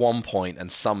yourself 1 point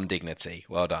and some dignity.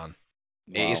 Well done.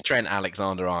 Wow. It is Trent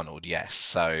Alexander-Arnold, yes.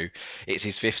 So it's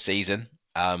his 5th season.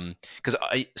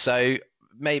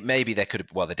 Maybe there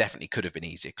definitely could have been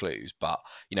easier clues, but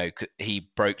he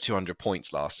broke 200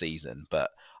 points last season. But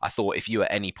I thought if you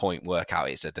at any point work out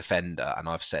it's a defender, and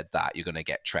I've said that, you're going to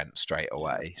get Trent straight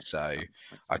away. So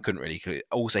I couldn't really.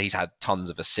 Also, he's had tons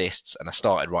of assists, and I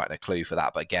started writing a clue for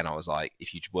that. But again, I was like,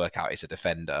 if you work out it's a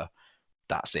defender,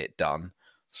 that's it, done.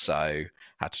 So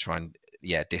had to try and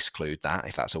disclude that,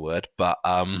 if that's a word. But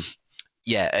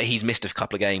he's missed a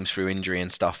couple of games through injury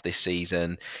and stuff this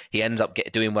season. He ends up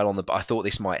doing well on the. I thought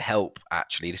this might help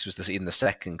actually. This was in the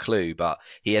second clue, but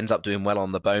he ends up doing well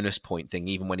on the bonus point thing,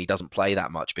 even when he doesn't play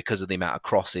that much because of the amount of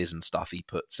crosses and stuff he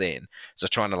puts in. So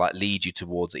trying to lead you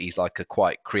towards it. He's like a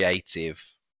quite creative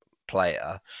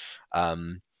player.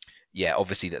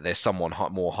 Obviously that there's someone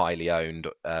more highly owned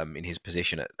in his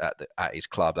position at his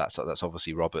club. That's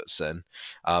obviously Robertson.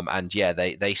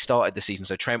 They started the season.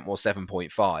 So Trent was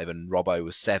 7.5 and Robbo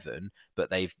was 7, but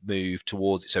they've moved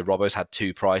towards it. So Robbo's had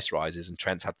 2 price rises and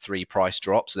Trent's had 3 price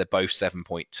drops. So they're both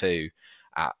 7.2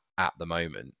 at the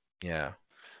moment. Yeah.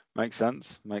 Makes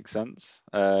sense.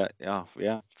 Fair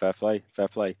play.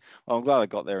 Well, I'm glad I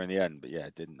got there in the end, but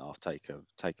it didn't. I'll take a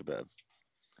bit of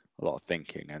a lot of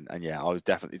thinking, and I was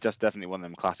definitely one of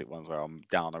them classic ones where I'm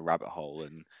down a rabbit hole,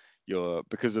 and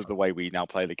because of the way we now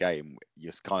play the game,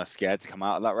 you're kind of scared to come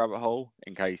out of that rabbit hole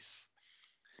in case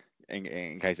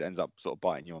it ends up sort of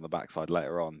biting you on the backside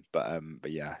later on. But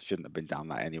shouldn't have been down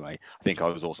that anyway. I think I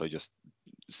was also just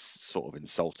sort of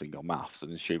insulting your maths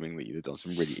and assuming that you'd have done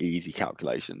some really easy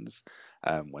calculations,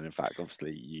 when in fact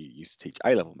obviously you used to teach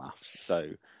A-level maths.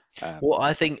 So well,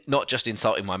 I think not just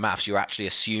insulting my maths, you're actually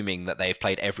assuming that they've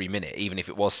played every minute. Even if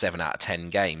it was 7 out of 10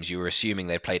 games, you were assuming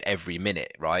they've played every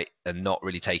minute, right? And not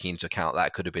really taking into account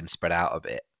that could have been spread out a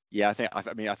bit. Yeah, I think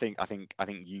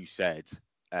you said,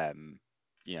 they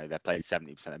played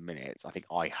 70% of minutes. I think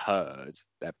I heard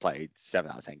they played 7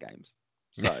 out of 10 games.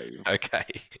 So Okay.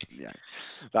 yeah,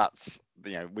 that's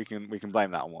we can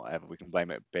blame that on whatever. We can blame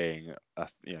it being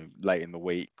late in the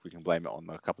week. We can blame it on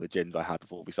a couple of gins I had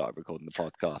before we started recording the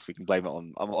podcast. We can blame it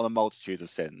on a multitude of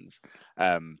sins.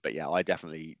 But yeah, I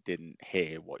definitely didn't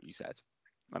hear what you said,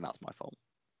 and that's my fault.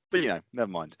 But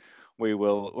never mind. We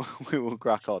will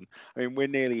crack on. I mean, we're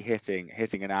nearly hitting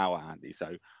an hour, Andy.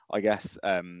 So I guess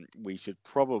we should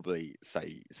probably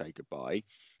say goodbye.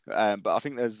 But I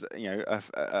think there's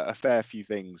a fair few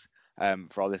things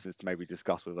for our listeners to maybe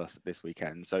discuss with us this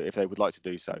weekend. So if they would like to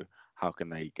do so, how can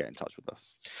they get in touch with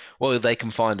us? Well, they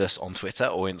can find us on Twitter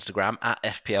or Instagram at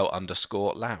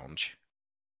FPL_lounge.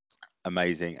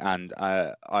 Amazing. And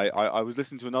I was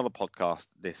listening to another podcast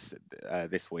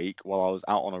this week while I was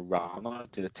out on a run. I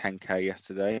did a 10K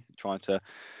yesterday, trying to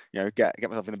get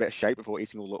myself in a bit of shape before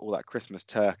eating all that Christmas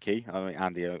turkey. I mean,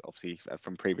 Andy, obviously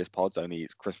from previous pods, only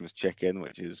eats Christmas chicken,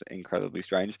 which is incredibly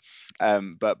strange.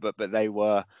 But they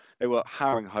were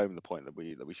hammering home the point that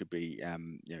we should be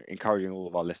encouraging all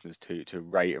of our listeners to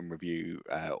rate and review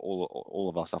all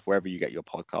of our stuff wherever you get your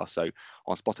podcast. So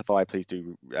on Spotify, please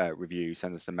do review,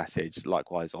 send us a message.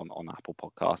 Likewise on Apple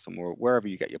Podcasts and wherever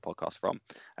you get your podcast from.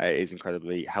 It is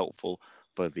incredibly helpful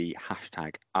for the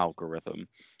hashtag algorithm.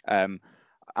 Andy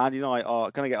and I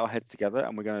are going to get our heads together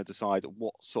and we're going to decide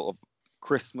what sort of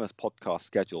Christmas podcast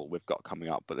schedule we've got coming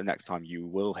up. But the next time you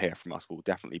will hear from us, we'll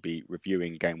definitely be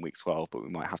reviewing Game Week 12, but we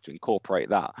might have to incorporate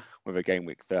that with a Game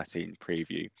Week 13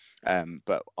 preview.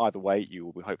 But either way, you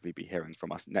will hopefully be hearing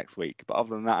from us next week. But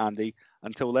other than that, Andy,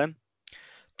 until then,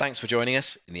 thanks for joining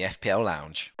us in the FPL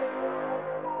Lounge.